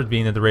far,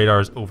 being that the radar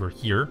is over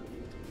here.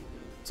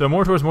 So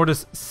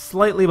MoriturusMortus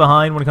slightly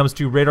behind when it comes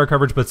to radar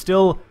coverage, but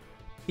still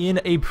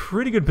in a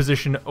pretty good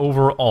position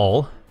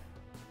overall.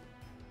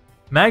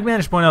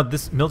 Magman should point out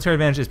this military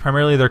advantage is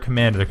primarily their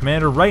commander. Their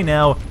commander right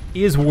now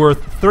is worth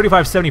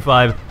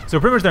 3575, so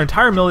pretty much their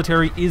entire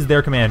military is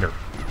their commander.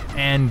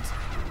 And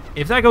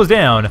if that goes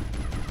down,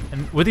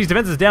 and with these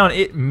defenses down,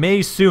 it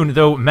may soon,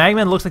 though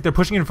Magman looks like they're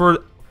pushing in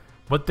for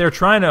what they're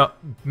trying to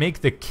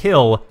make the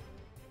kill.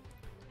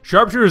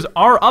 Sharpshooters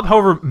are up,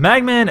 however,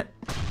 Magman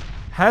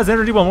has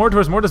energy while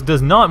MoriturusMortus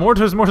does not.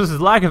 MoriturusMortus'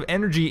 lack of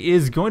energy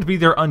is going to be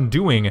their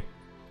undoing.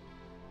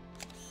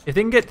 If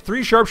they can get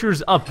 3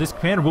 sharpshooters up, this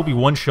commander will be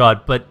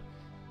one-shot, but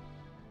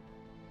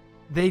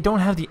they don't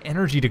have the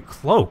energy to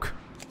cloak.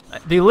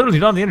 They literally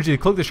don't have the energy to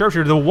cloak the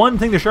sharpshooter. The one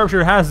thing the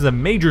sharpshooter has as a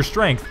major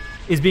strength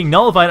is being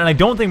nullified, and I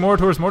don't think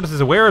MoriturusMortus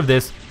is aware of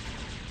this.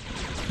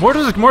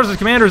 MoriturusMortus'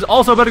 commander is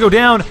also about to go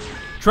down,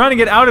 trying to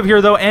get out of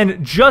here, though,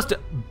 and just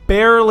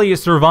barely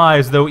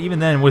survives, though even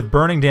then, with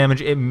burning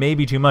damage, it may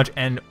be too much,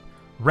 and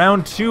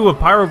round 2 of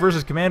Pyro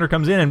versus Commander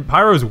comes in, and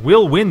Pyros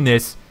will win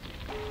this.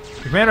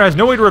 The Commander has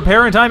no way to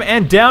repair in time,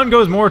 and down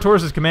goes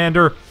Moriturus'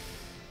 Commander.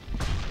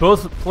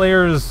 Both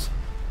players...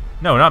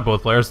 No, not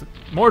both players.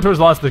 Moriturus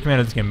lost the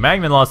Commander this game.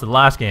 Magman lost the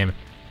last game.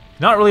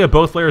 Not really a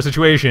both-player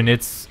situation.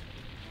 It's...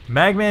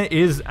 Magman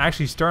is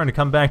actually starting to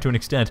come back to an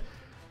extent.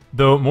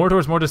 Though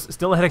MoriturusMortus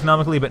still ahead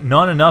economically, but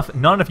not enough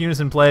units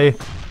in play.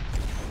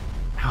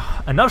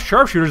 Enough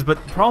sharpshooters,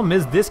 but the problem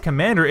is this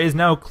Commander is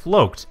now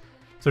cloaked.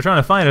 So trying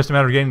to find us, no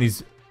matter getting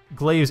these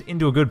glaives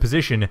into a good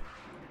position.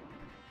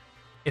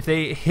 If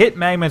they hit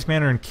Magman's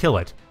commander and kill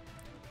it.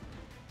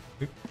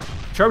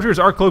 Sharpshooters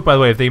are cloaked, by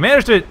the way. If they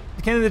manage to...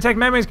 Can they detect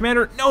Magman's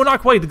commander? No, not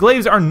quite. The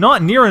glaives are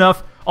not near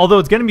enough, although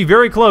it's going to be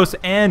very close,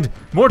 and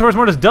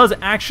MoriturusMortus does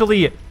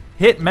actually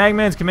hit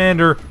Magman's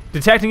commander,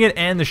 detecting it,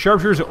 and the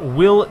sharpshooters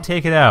will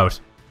take it out.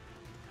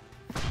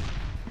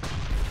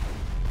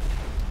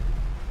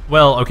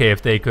 Well, okay,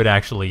 if they could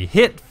actually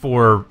hit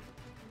for...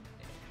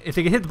 If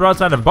they could hit the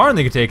broadside of a barn,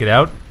 they could take it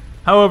out.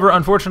 However,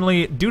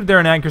 unfortunately, due to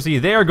their inaccuracy,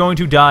 they are going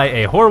to die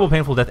a horrible,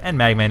 painful death, and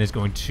Magman is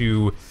going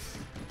to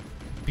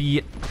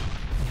be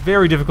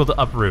very difficult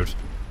to uproot.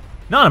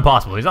 Not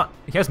impossible.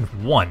 He hasn't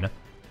won,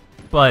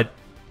 but...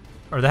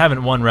 Or they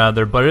haven't won,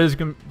 rather, but it is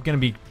going to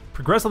be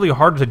progressively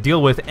harder to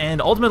deal with,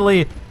 and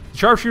ultimately, the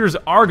sharpshooters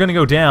are going to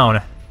go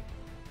down.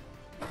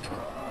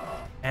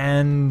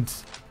 And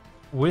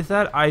with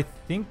that, I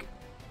think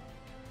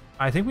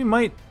we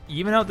might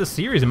even out the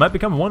series. It might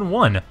become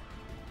 1-1.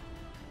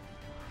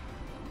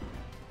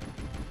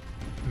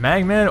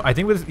 Magman, I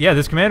think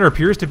this commander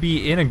appears to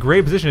be in a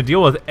great position to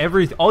deal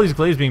with all these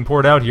glaives being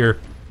poured out here.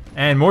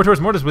 And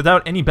MoriturusMortus,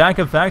 without any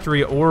backup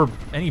factory or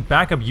any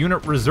backup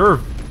unit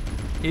reserve,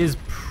 is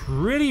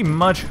pretty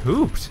much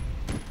hooped.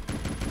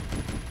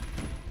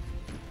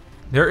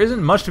 There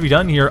isn't much to be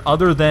done here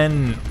other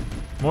than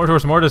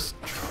MoriturusMortus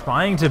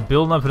trying to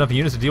build up enough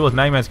units to deal with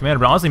Magman's commander.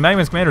 But honestly,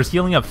 Magman's commander is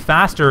healing up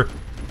faster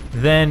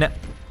than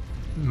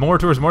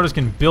MoriturusMortus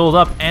can build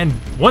up. And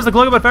once the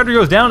Cloaky factory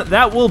goes down,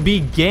 that will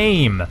be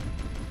game.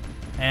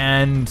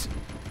 And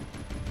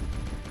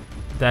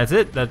that's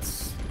it.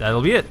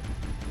 That'll be it.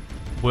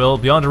 We'll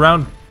be on to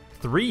round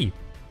 3.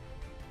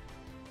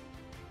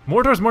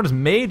 MoriturusMortus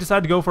may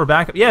decide to go for a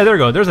backup. Yeah, there we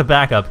go. There's a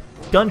backup.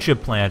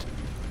 Gunship plant.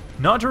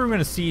 Not sure we're going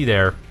to see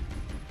there.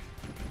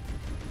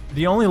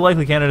 The only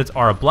likely candidates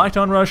are a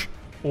Blacktown Rush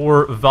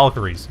or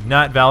Valkyries.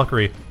 Nat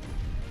Valkyrie.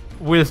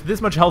 With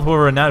this much health,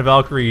 however, a Nat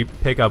Valkyrie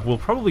pickup will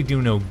probably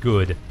do no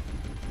good.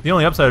 The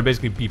only upside would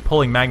basically be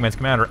pulling Magman's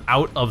commander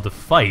out of the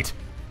fight.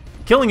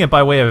 Killing it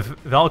by way of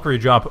Valkyrie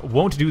drop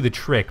won't do the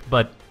trick,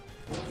 but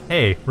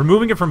hey,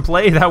 removing it from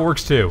play, that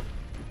works too.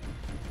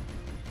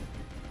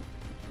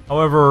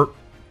 However,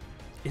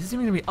 is this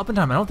even going to be up in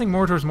time? I don't think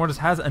MoriturusMortus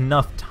has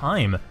enough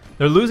time.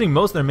 They're losing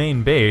most of their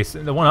main base.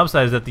 The one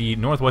upside is that the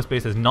northwest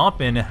base has not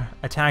been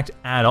attacked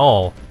at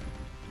all.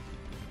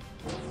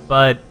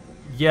 But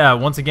yeah,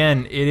 once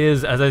again, it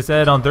is, as I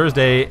said on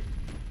Thursday,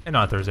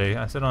 not Thursday,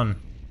 I said on,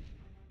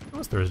 it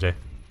was Thursday.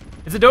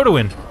 It's a Dota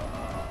win.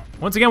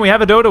 Once again, we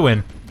have a Dota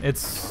win.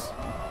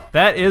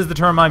 That is the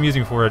term I'm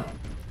using for it.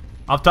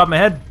 Off the top of my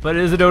head, but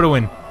it is a Dota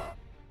win.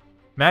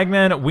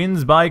 Magman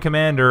wins by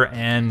commander,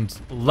 and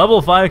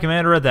level 5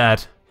 commander at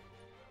that.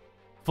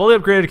 Fully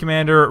upgraded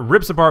commander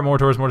rips apart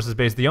MoriturusMortus'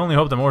 base. The only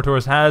hope that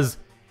Moriturus has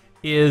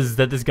is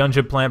that this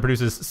gunship plant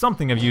produces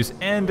something of use,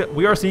 and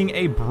we are seeing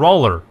a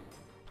brawler,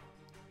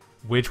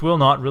 which will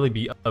not really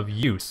be of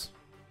use.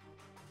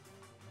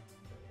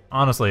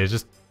 Honestly, it's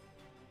just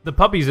the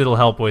puppies it'll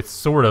help with,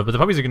 sort of, but the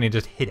puppies are going to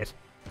just hit it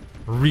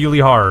really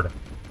hard.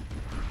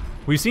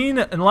 We've seen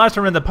in the last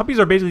tournament that puppies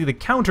are basically the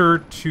counter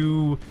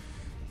to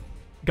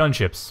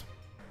gunships.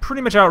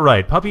 Pretty much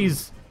outright.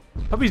 Puppies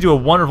do a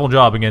wonderful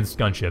job against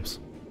gunships.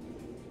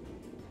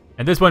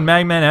 At this point,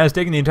 Magman has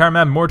taken the entire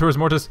map.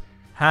 MoriturusMortus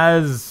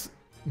has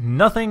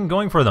nothing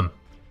going for them.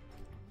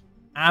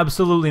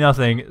 Absolutely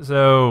nothing.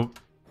 So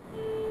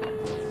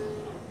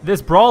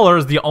this brawler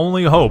is the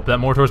only hope that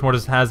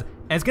MoriturusMortus has,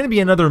 and it's going to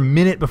be another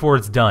minute before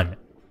it's done.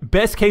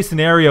 Best case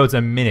scenario, it's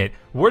a minute.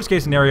 Worst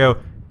case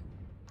scenario,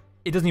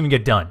 it doesn't even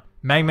get done.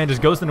 Magman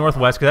just goes to the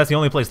northwest because that's the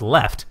only place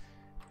left.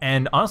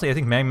 And honestly, I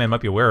think Magman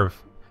might be aware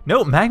of...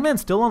 No,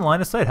 Magman's still on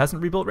line of sight,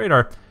 hasn't rebuilt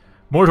radar.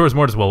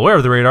 MoriturusMortus is well aware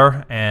of the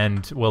radar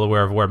and well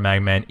aware of where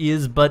Magman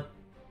is, but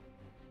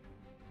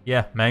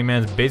yeah,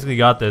 Magman's basically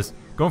got this.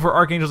 Going for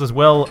Archangels as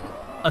well,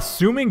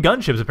 assuming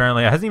gunships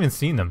apparently. Hasn't even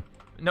seen them.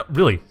 No,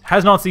 really,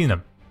 has not seen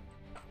them.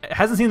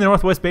 Hasn't seen the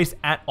northwest base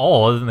at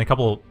all, other than a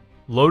couple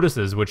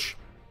Lotuses, which,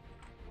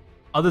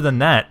 other than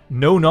that,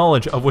 no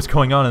knowledge of what's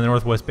going on in the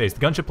northwest base. The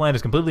gunship plant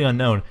is completely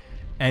unknown,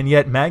 and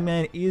yet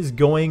Magman is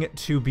going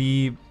to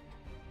be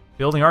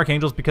building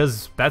Archangels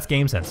because that's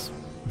game sense.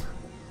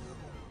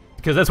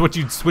 Because that's what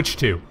you'd switch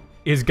to,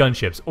 is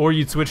gunships. Or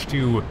you'd switch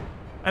to...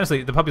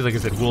 Honestly, the puppies, like I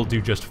said, will do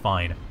just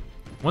fine.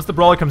 Once the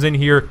brawler comes in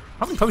here...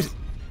 How many puppies?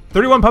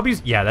 31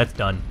 puppies? Yeah, that's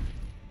done.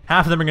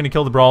 Half of them are going to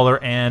kill the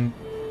brawler, and...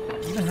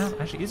 Even half?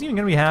 Actually, is it even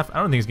going to be half? I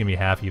don't think it's going to be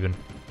half, even.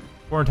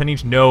 410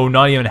 each? No,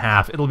 not even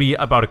half. It'll be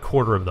about a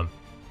quarter of them.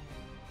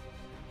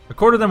 A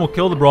quarter of them will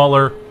kill the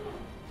brawler,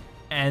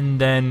 and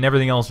then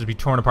everything else will be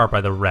torn apart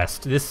by the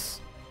rest. This...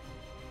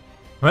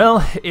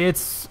 Well,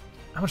 it's...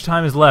 How much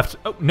time is left?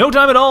 Oh, no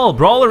time at all!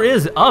 Brawler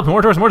is up!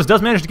 MoriturusMortus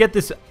does manage to get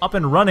this up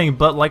and running,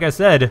 but like I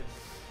said,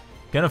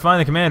 gonna find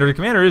the commander. The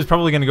commander is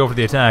probably gonna go for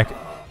the attack.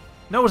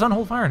 No, it's on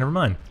hold fire, never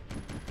mind.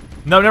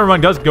 No, never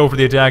mind, does go for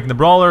the attack, and the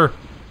brawler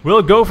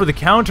will go for the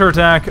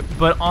counterattack,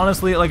 but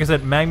honestly, like I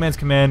said, Magman's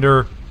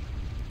commander,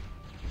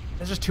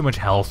 that's just too much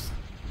health.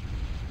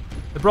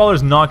 The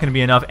brawler's not gonna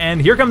be enough,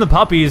 and here come the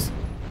puppies,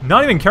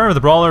 not even caring for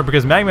the brawler,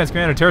 because Magman's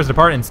commander tears it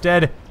apart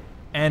instead.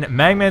 And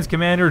Magman's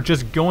commander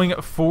just going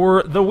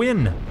for the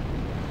win.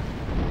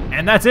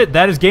 And that's it.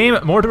 That is game.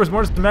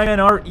 MoriturusMortus and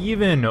Magman are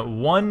even.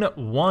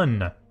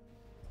 1-1.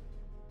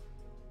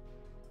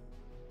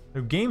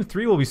 So game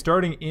 3 will be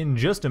starting in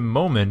just a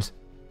moment.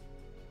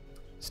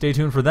 Stay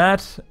tuned for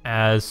that.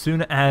 As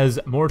soon as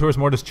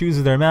MoriturusMortus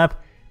chooses their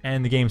map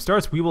and the game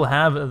starts, we will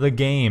have the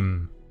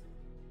game.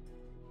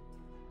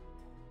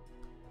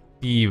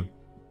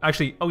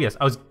 Actually, oh yes,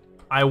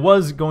 I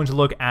was going to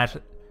look at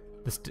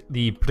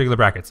the particular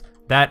brackets.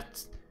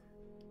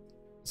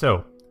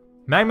 So,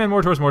 Magman,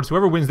 MoriturusMortus,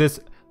 whoever wins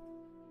this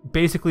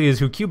basically is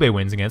who Cubey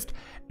wins against.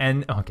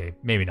 And, okay,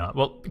 maybe not.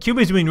 Well,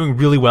 Cubey's doing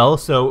really well,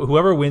 so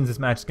whoever wins this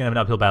match is going to have an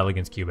uphill battle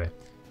against Cubey.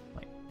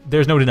 Like,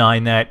 there's no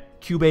denying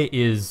that. Cubey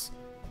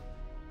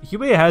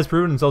has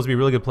proven themselves to be a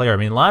really good player. I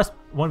mean, last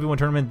 1v1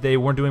 tournament, they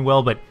weren't doing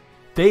well, but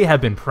they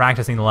have been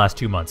practicing the last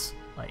 2 months.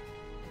 Like,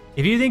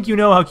 if you think you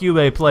know how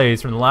Cubey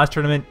plays from the last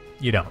tournament,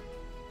 you don't.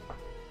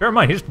 Bear in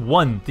mind, he just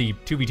won the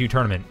 2v2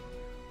 tournament.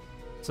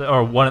 So,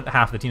 or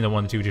half the team that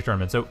won the 2v2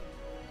 tournament. So,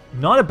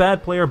 not a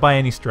bad player by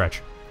any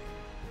stretch.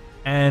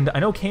 And I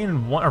know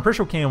I'm pretty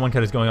sure Kane 1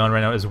 cut is going on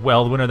right now as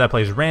well. The winner of that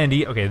plays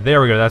Randy. Okay, there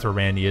we go. That's where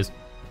Randy is.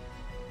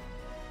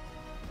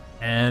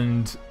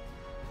 And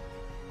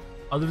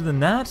other than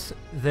that,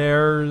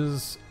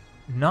 there's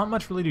not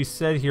much really to be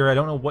said here. I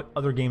don't know what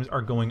other games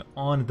are going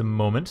on at the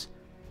moment.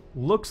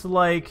 Looks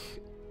like...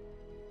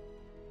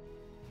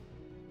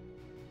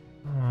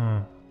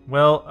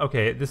 Well,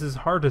 okay, this is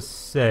hard to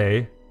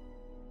say.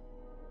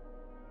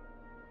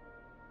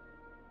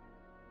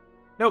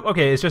 Nope,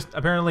 okay, it's just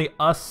apparently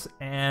us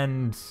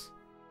and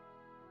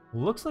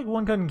Looks like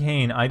One Gun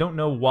Cane. I don't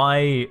know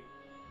why.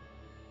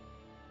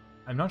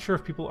 I'm not sure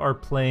if people are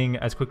playing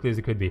as quickly as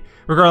it could be.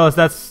 Regardless,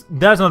 that's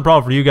not a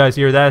problem for you guys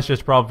here. That's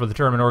just a problem for the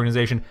tournament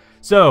organization.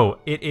 So,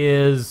 it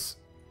is...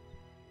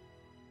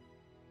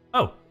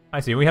 Oh, I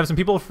see. We have some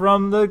people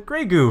from the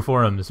Grey Goo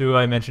forums, who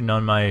I mentioned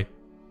on my...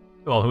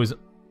 Well, who's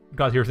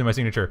got here through my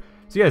signature.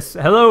 So yes,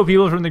 hello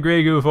people from the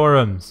Grey Goo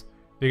forums,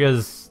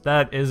 because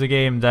that is a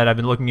game that I've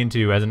been looking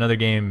into as another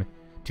game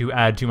to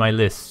add to my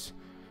list.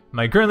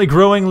 My currently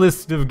growing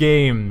list of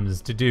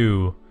games to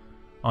do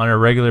on a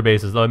regular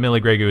basis, though admittedly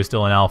Grey Goo is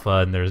still in alpha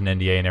and there's an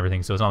NDA and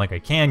everything, so it's not like I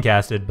can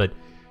cast it, but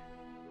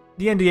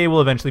the NDA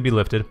will eventually be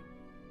lifted.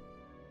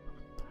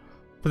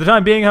 For the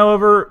time being,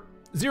 however,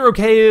 ZeroK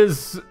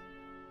is...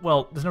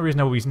 Well, there's no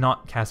reason why he's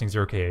not casting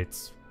ZeroK.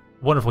 It's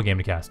a wonderful game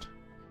to cast.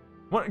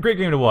 What a great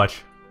game to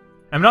watch.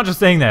 I'm not just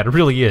saying that, it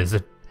really is.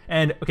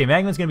 And, okay,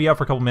 Magman's going to be out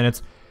for a couple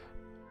minutes.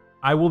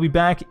 I will be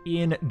back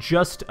in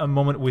just a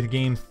moment with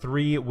Game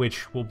 3,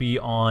 which will be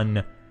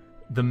on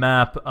the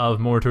map of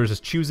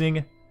Moriturus'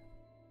 choosing.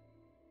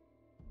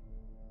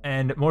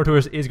 And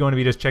Moriturus is going to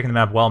be just checking the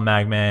map while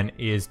Magman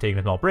is taking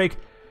a small break.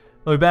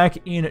 I'll be back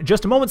in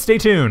just a moment. Stay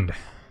tuned.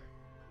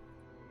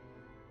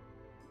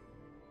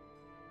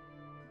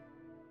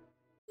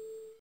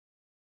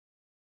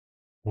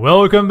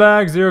 Welcome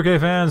back, ZeroK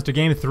fans, to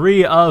Game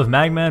 3 of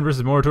Magman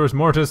vs.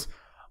 MoriturusMortus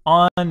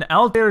on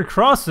Altair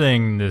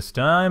Crossing this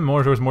time.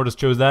 MoriturusMortus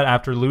chose that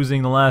after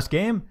losing the last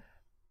game.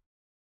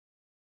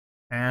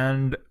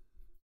 And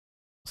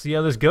see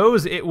how this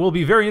goes. It will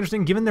be very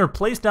interesting, given their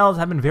playstyles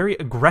have been very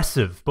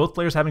aggressive. Both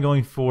players have been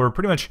going for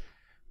pretty much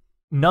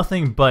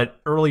nothing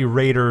but early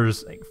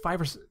raiders, like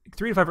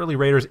 3 to 5 early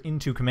raiders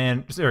into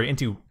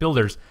into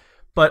builders.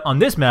 But on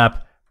this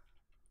map,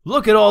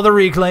 look at all the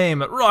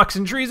reclaim! Rocks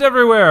and trees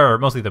everywhere!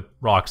 Mostly the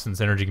rocks, since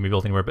energy can be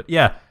built anywhere, but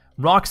yeah,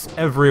 rocks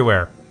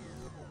everywhere.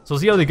 So we'll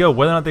see how they go,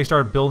 whether or not they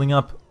start building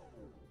up...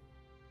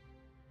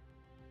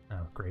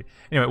 Oh, great.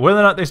 Anyway, whether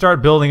or not they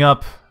start building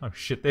up... Oh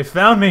shit, they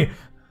found me!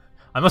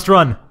 I must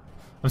run!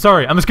 I'm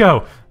sorry, I must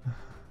go!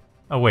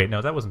 Oh wait,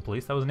 no, that wasn't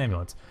police, that was an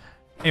ambulance.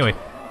 Anyway,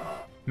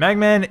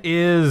 Magman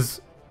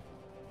is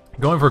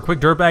going for a quick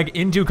dirtbag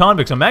into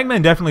Convict, so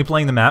Magman definitely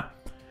playing the map.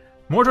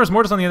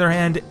 MoriturusMortus, on the other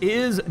hand,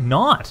 is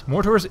not.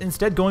 Moriturus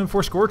instead going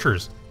for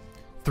Scorchers.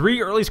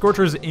 3 early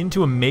Scorchers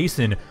into a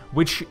Mason,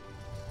 which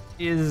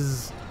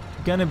is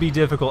gonna be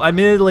difficult.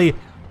 Admittedly,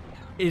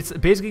 it's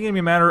basically gonna be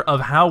a matter of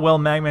how well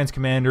Magman's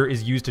commander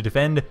is used to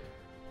defend,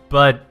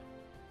 but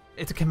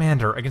it's a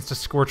commander against a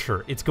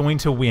Scorcher. It's going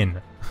to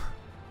win.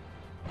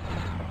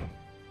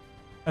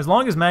 As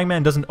long as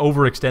Magman doesn't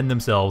overextend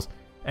themselves,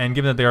 and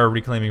given that they are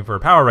reclaiming for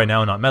power right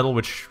now and not metal,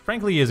 which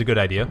frankly is a good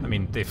idea. I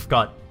mean, they've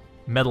got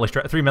 3 metal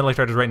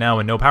extractors right now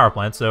and no power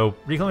plant, so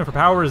reclaiming for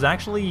power is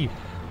actually,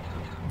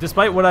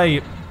 despite what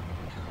I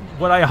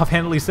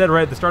offhandedly said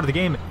right at the start of the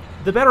game,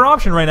 the better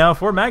option right now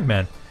for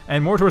Magman.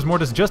 And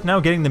MoriturusMortus just now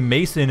getting the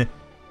Mason,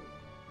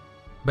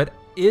 but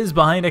is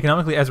behind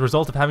economically as a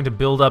result of having to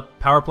build up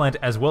power plant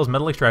as well as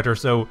metal extractor.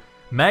 So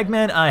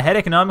Magman ahead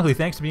economically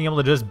thanks to being able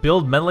to just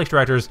build metal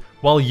extractors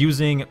while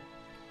using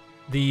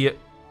the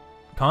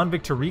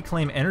Convict to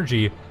reclaim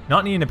energy,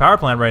 not needing a power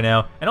plant right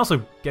now, and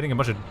also getting a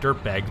bunch of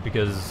dirt bags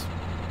because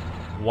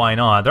why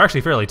not? They're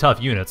actually fairly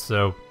tough units,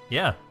 so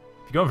yeah, if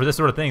you're going for this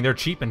sort of thing, they're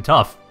cheap and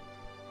tough.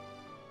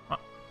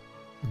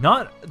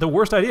 Not the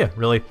worst idea,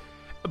 really.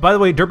 By the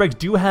way, dirtbags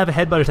do have a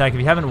headbutt attack. If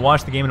you haven't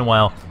watched the game in a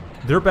while,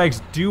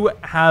 dirtbags do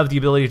have the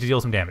ability to deal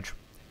some damage.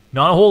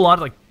 Not a whole lot,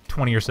 like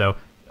 20 or so.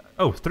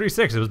 Oh,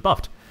 36, it was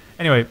buffed.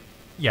 Anyway,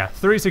 yeah,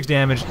 36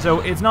 damage,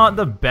 so it's not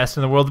the best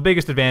in the world. The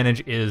biggest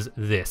advantage is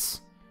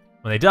this.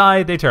 When they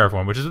die, they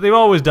terraform, which is what they've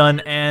always done,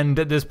 and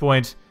at this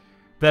point,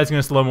 that's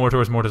going to slow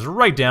MoriturusMortus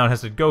right down.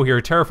 Has to go here,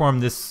 terraform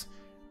this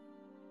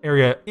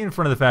area in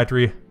front of the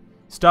factory,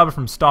 stop it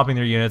from stopping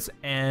their units,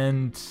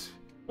 and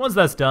once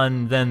that's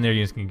done, then their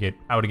units can get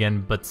out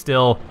again, but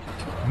still,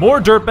 more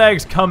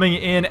dirtbags coming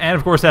in, and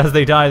of course, as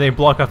they die, they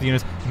block off the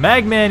units.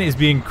 Magman is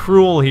being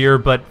cruel here,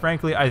 but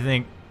frankly, I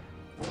think,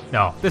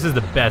 no, this is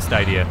the best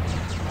idea.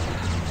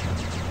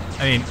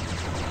 I mean,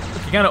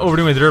 you're kind of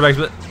overdoing with the dirtbags,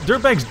 but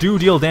dirtbags do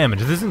deal damage.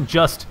 This isn't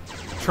just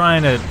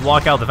trying to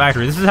block out the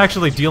factory. This is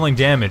actually dealing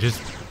damage.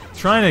 It's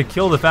trying to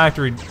kill the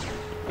factory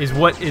is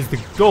what is the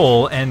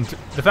goal, and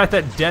the fact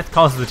that death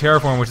causes the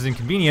terraform, which is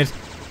inconvenient,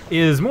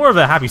 is more of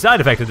a happy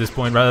side effect at this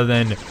point rather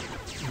than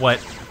what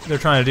they're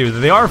trying to do.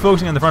 They are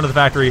focusing on the front of the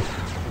factory,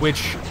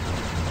 which,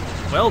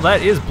 well,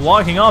 that is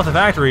blocking off the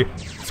factory.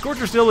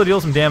 Scorcher still will deal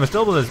some damage,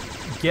 still able to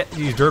get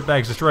these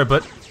dirtbags destroyed,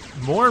 but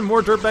more and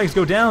more dirtbags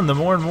go down, the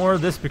more and more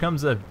this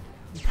becomes a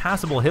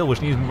passable hill,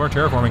 which needs more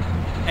terraforming.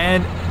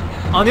 And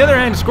on the other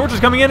hand, Scorcher's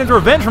coming in as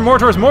revenge from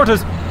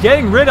MoriturusMortus,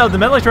 getting rid of the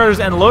metal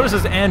extractors and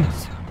lotuses, and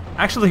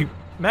actually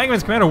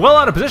Magman's commander well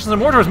out of position, so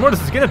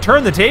MoriturusMortus is going to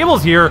turn the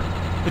tables here.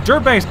 The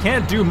dirtbags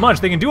can't do much.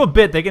 They can do a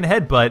bit, they can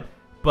headbutt,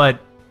 but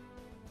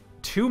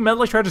 2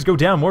 metal extractors go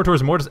down.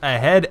 MoriturusMortus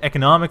ahead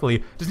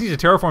economically. Just needs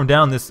to terraform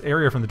down this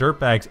area from the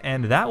dirtbags,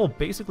 and that will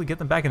basically get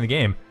them back in the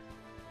game.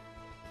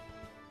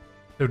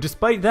 So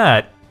despite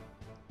that,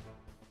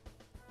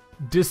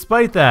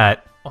 despite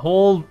that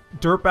whole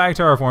dirtbag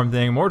terraform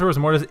thing,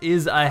 MoriturusMortus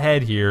is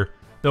ahead here.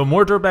 Though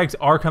more dirtbags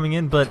are coming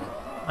in, but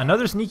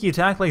another sneaky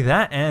attack like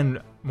that,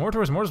 and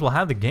MoriturusMortus will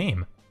have the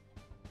game.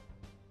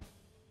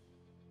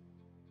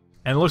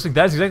 And it looks like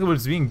that's exactly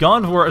what's being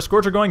gone for. A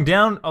Scorcher going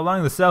down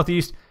along the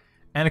southeast,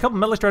 and a couple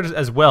metal extractors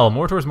as well.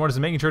 MoriturusMortus is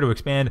making sure to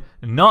expand,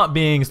 not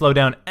being slowed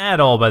down at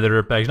all by the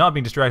dirtbags, not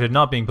being distracted,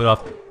 not being put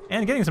off,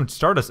 and getting some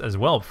Stardust as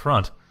well up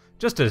front,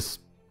 just to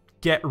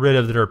get rid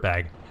of the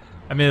dirtbag.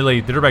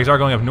 Admittedly, the dirtbags are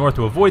going up north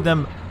to avoid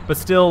them, but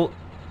still,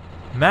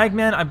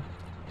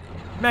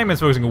 Magman's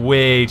focusing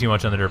way too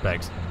much on the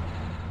dirtbags.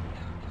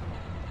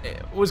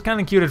 It was kind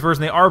of cute at first,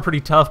 and they are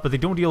pretty tough, but they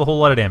don't deal a whole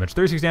lot of damage.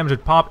 36 damage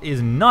at pop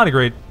is not a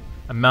great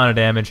amount of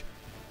damage.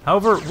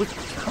 However, how many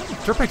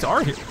dirtbags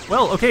are here?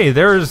 Well, okay,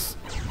 there's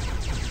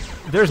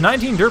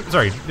 15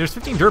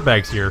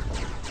 dirtbags here.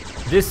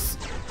 This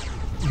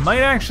might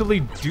actually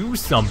do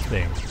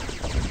something.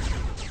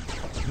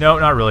 No,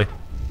 not really.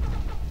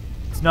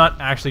 It's not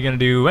actually going to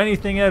do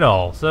anything at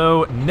all.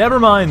 So, never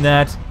mind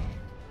that.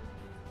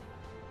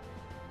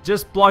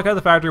 Just block out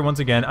the factory once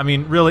again. I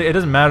mean, really, it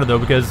doesn't matter though,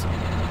 because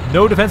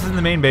no defenses in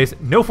the main base,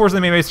 no force in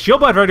the main base. Shield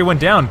block factory went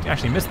down.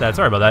 Actually missed that.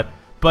 Sorry about that.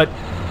 But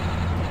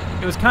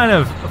it was kind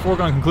of a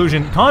foregone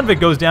conclusion.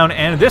 Convict goes down,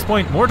 and at this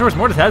point,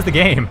 MoriturusMortus has the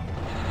game.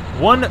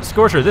 One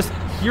Scorcher. This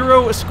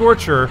hero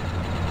Scorcher.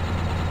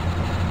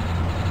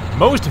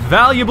 Most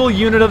valuable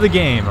unit of the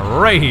game,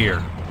 right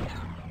here.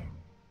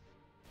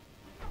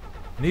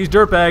 And these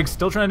dirtbags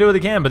still trying to do what they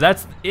can, but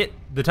that's it.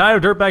 The tide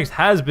of dirtbags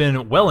has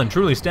been well and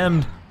truly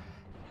stemmed.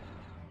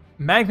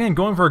 Magman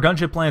going for a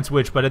gunship plan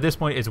switch, but at this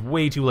point it's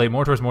way too late.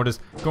 MoriturusMortus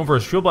going for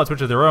a shield bot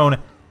switch of their own.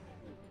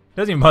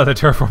 Doesn't even bother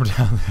to terraform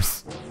down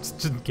this. Just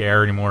doesn't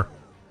care anymore.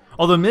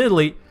 Although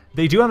admittedly,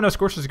 they do have enough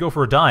Scorchers to go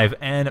for a dive,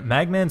 and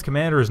Magman's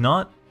commander is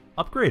not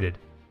upgraded.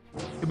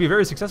 It would be a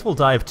very successful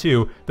dive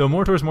too, though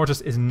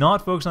MoriturusMortus is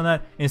not focused on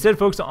that. Instead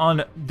focused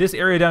on this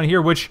area down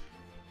here, which,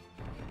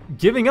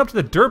 giving up to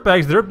the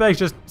dirtbags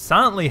just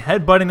silently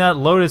headbutting that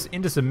Lotus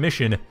into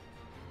submission,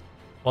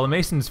 while the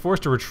Mason is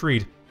forced to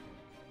retreat.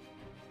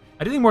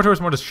 I do think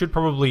MoriturusMortus should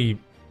probably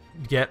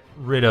get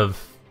rid of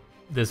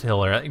this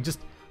hill area. Just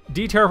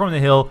de-terraform the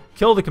hill,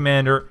 kill the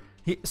commander.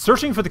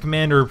 Searching for the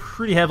commander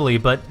pretty heavily,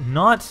 but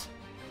not,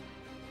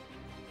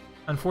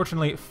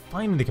 unfortunately,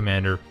 finding the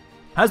commander.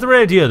 Has the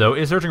right idea, though,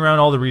 is searching around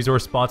all the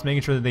resource spots,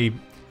 making sure that they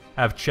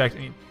have checked. I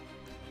mean,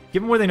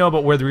 given where they know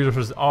about where the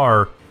resources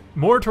are,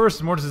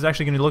 MoriturusMortus is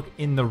actually going to look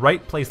in the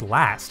right place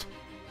last.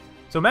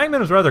 So Magman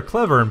was rather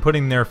clever in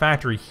putting their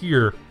factory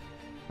here,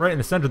 right in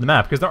the center of the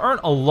map, because there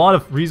aren't a lot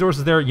of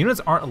resources there.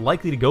 Units aren't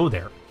likely to go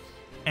there.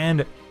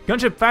 And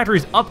gunship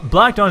factory's up,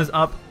 Black Dawn is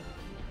up.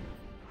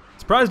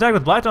 Surprise attack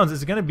with Black Dawns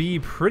is going to be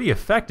pretty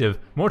effective.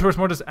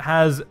 MoriturusMortus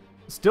has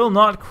still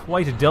not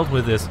quite dealt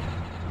with this.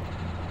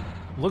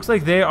 Looks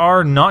like they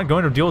are not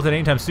going to deal with it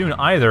anytime soon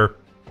either.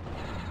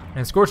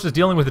 And Scorch is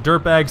dealing with the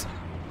dirtbags,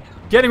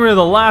 getting rid of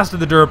the last of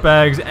the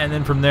dirtbags, and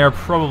then from there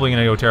probably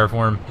going to go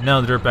terraform.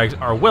 Now the dirtbags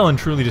are well and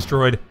truly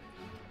destroyed.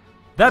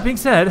 That being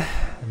said,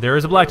 there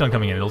is a Black Dawn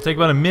coming in. It'll take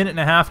about a minute and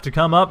a half to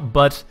come up,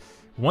 but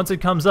once it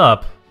comes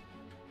up,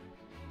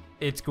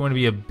 it's going to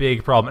be a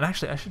big problem. And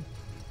actually, I should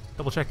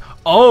double check.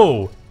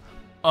 Oh!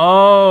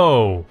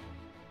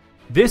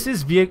 This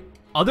is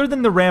other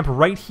than the ramp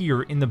right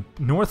here in the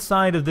north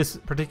side of this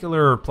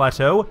particular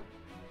plateau,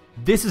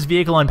 this is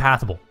vehicle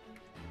unpathable.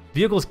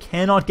 Vehicles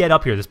cannot get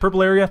up here. This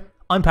purple area,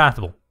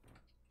 unpathable.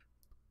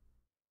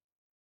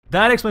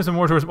 That explains why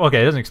MoriturusMortus...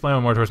 Okay, it doesn't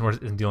explain why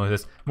MoriturusMortus isn't dealing with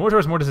this.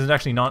 MoriturusMortus is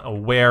actually not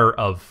aware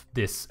of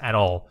this at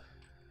all.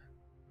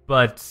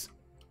 But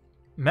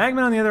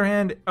Magman, on the other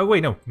hand... Oh,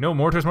 wait, no. No,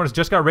 MoriturusMortus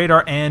just got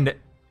radar, and...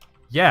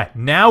 Yeah,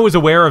 now is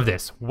aware of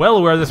this. Well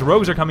aware of this.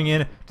 Rogues are coming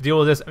in to deal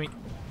with this. I mean,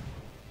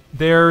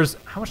 there's...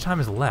 How much time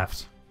is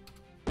left?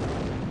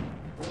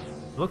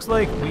 Looks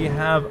like we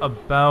have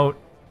about...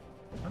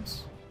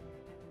 Oops.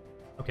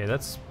 Okay,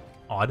 that's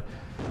odd.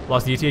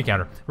 Lost the ETA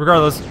counter.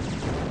 Regardless...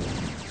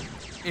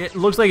 It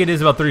looks like it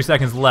is about 30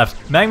 seconds left.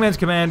 Magman's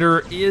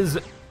commander is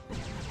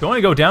going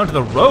to go down to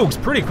the rogues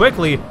pretty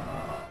quickly.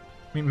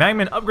 I mean,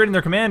 Magman upgrading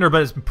their commander,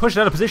 but it's pushed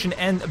out of position,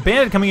 and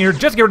Bandit coming in here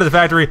just to get rid of the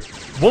factory.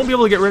 Won't be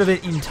able to get rid of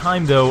it in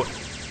time, though.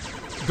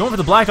 Going for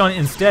the Black Dawn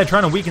instead,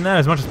 trying to weaken that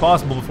as much as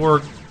possible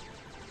before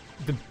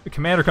the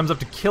commander comes up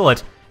to kill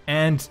it.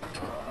 And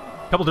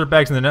a couple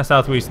dirtbags in the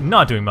southwest,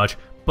 not doing much,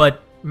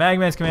 but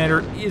Magman's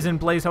commander is in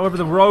place. However,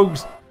 the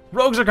rogues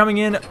are coming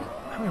in.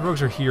 How many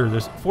rogues are here?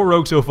 There's 4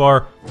 rogues so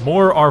far.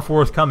 More are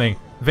forthcoming.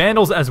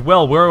 Vandals as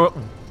well, where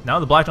now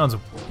the Black Dawn's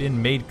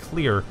been made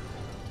clear.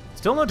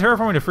 Still no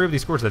terraforming to free up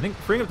these Scorchers. I think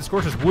freeing up the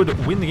Scorchers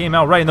would win the game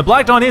outright. And the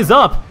Black Dawn is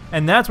up,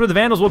 and that's where the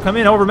Vandals will come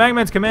in. However,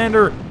 Magman's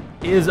commander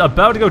is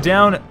about to go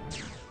down.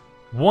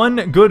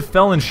 One good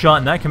felon shot,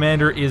 and that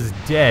commander is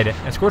dead.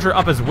 And Scorcher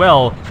up as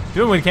well,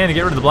 doing what he can to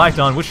get rid of the Black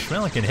Dawn, which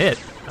well, it can hit,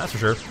 that's for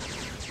sure.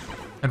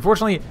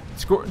 Unfortunately,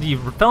 the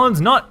felon's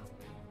not...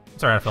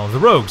 Sorry, not felons, the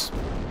rogues.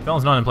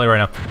 Felon's not in play right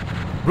now.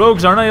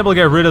 Rogues are not able to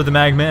get rid of the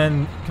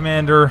Magman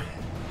commander.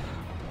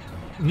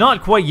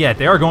 not quite yet.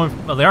 They are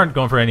going. Well, they aren't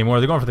going for it anymore.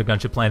 They're going for the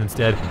gunship plant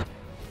instead.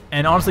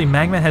 And honestly,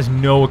 Magman has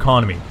no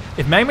economy.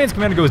 If Magman's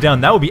commander goes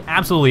down, that would be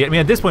absolutely... I mean,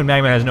 at this point,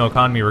 Magman has no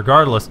economy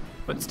regardless.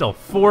 But still,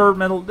 4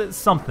 metal...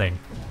 something.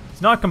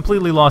 It's not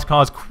completely lost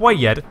cause quite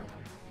yet.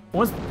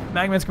 Once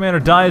Magman's commander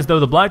dies, though,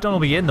 the Black Dawn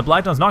will be in. The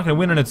Black Dawn's not going to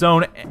win on its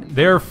own.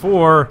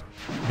 Therefore,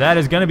 that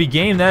is going to be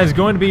game. That is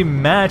going to be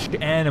matched.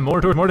 And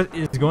MoriturusMortus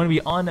is going to be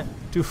on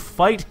to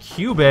fight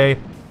Cube.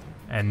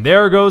 And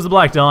there goes the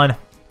Black Dawn.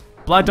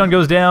 Black Dawn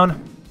goes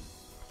down.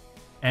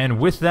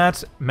 And with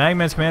that,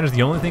 Magman's commander is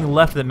the only thing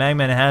left that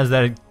Magman has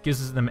that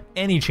gives them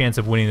any chance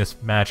of winning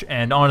this match.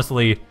 And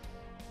honestly,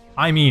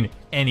 I mean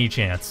any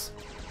chance.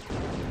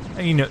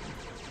 I mean,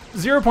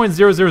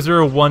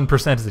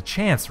 0.0001% is a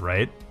chance,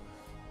 right?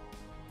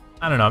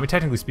 I don't know, I mean,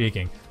 technically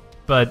speaking.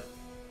 But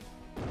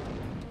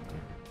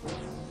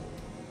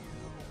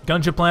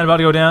gunship plant about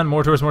to go down.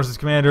 MoriturusMortus'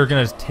 commander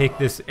gonna take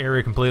this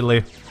area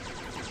completely.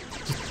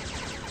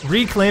 Just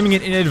reclaiming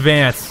it in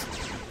advance.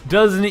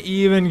 Doesn't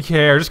even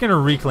care. Just gonna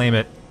reclaim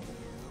it.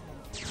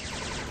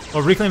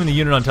 Well, reclaiming the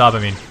unit on top, I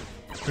mean.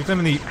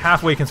 Reclaiming the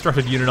halfway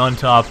constructed unit on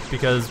top,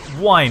 because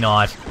why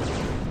not?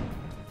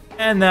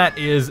 And that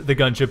is the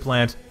gunship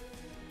plant.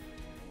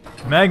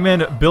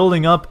 Magman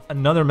building up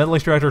another metal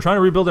extractor, trying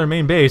to rebuild their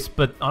main base,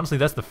 but honestly,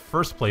 that's the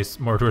first place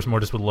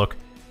MoriturusMortus would look.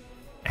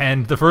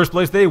 And the first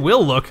place they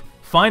will look,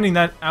 finding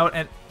that out,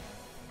 and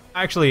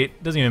actually,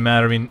 it doesn't even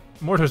matter. I mean,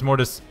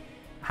 MoriturusMortus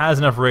has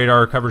enough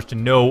radar coverage to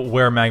know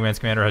where Magman's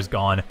commander has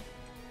gone.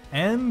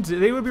 And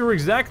they would be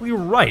exactly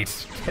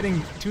right,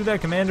 getting to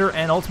that commander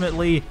and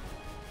ultimately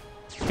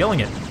killing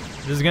it.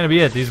 This is going to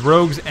be it. These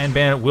rogues and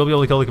bandit will be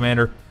able to kill the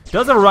commander.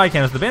 Does have a riot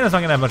cannon, so the bandit's not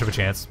going to have much of a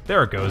chance.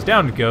 There it goes.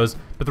 Down it goes.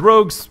 But the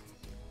rogues,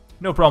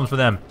 no problems for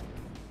them.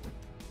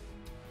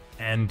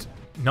 And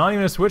not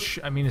even a switch.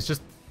 I mean, it's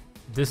just,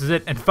 this is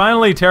it. And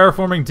finally,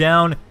 terraforming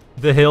down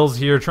the hills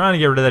here, trying to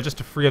get rid of that just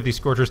to free up these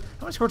Scorchers.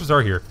 How many Scorchers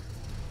are here?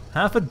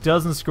 Half a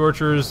dozen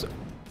Scorchers,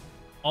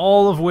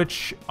 all of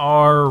which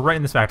are right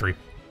in this factory.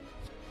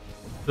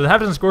 So the half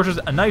dozen Scorchers,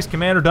 a nice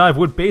commander dive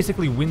would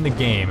basically win the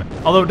game.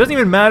 Although it doesn't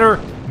even matter,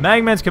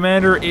 Magman's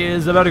commander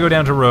is about to go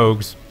down to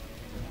rogues.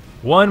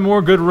 One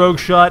more good rogue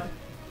shot.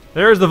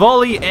 There's the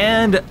volley,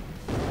 and...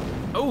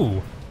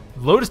 oh,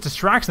 Lotus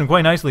distracts them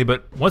quite nicely,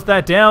 but once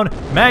that down,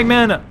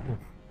 Magman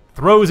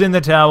throws in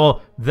the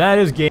towel. That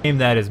is game,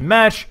 that is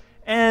match,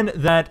 and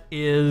that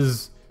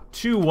is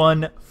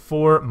 2-1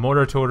 for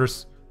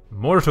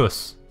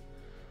MoriturusMortus.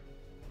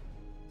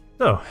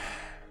 So,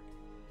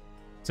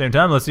 same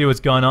time, let's see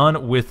what's going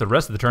on with the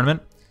rest of the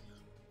tournament.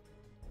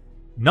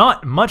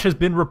 Not much has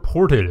been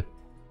reported.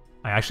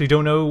 I actually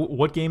don't know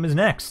what game is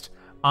next.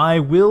 I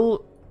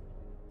will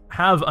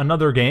have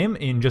another game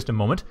in just a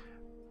moment,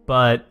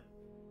 but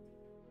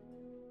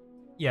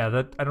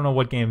yeah, I don't know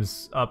what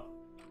game's up.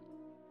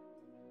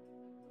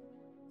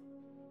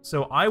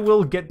 So I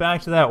will get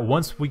back to that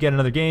once we get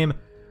another game.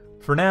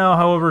 For now,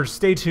 however,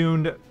 stay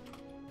tuned.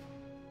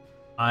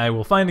 I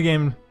will find a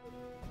game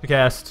to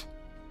cast,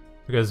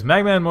 because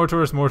Magman,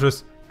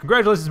 MoriturusMortus,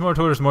 congratulations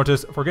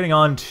MoriturusMortus for getting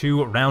on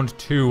to round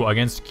 2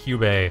 against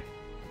Cube.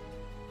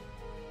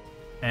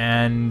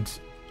 And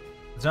for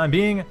the time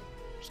being,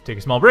 just take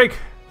a small break.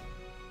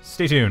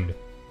 Stay tuned.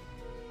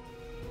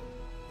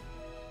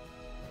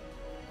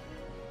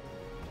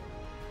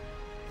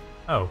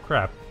 Oh,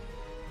 crap.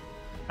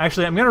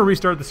 Actually, I'm going to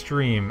restart the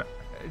stream.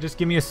 Just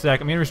give me a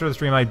sec. I'm going to restart the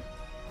stream.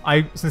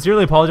 I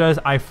sincerely apologize.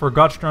 I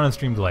forgot to turn on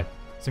stream delay.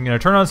 So I'm going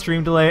to turn on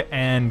stream delay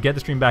and get the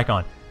stream back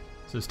on.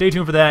 So stay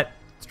tuned for that.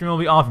 The stream will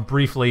be off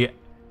briefly,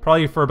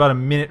 probably for about a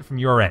minute from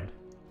your end,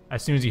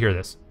 as soon as you hear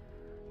this.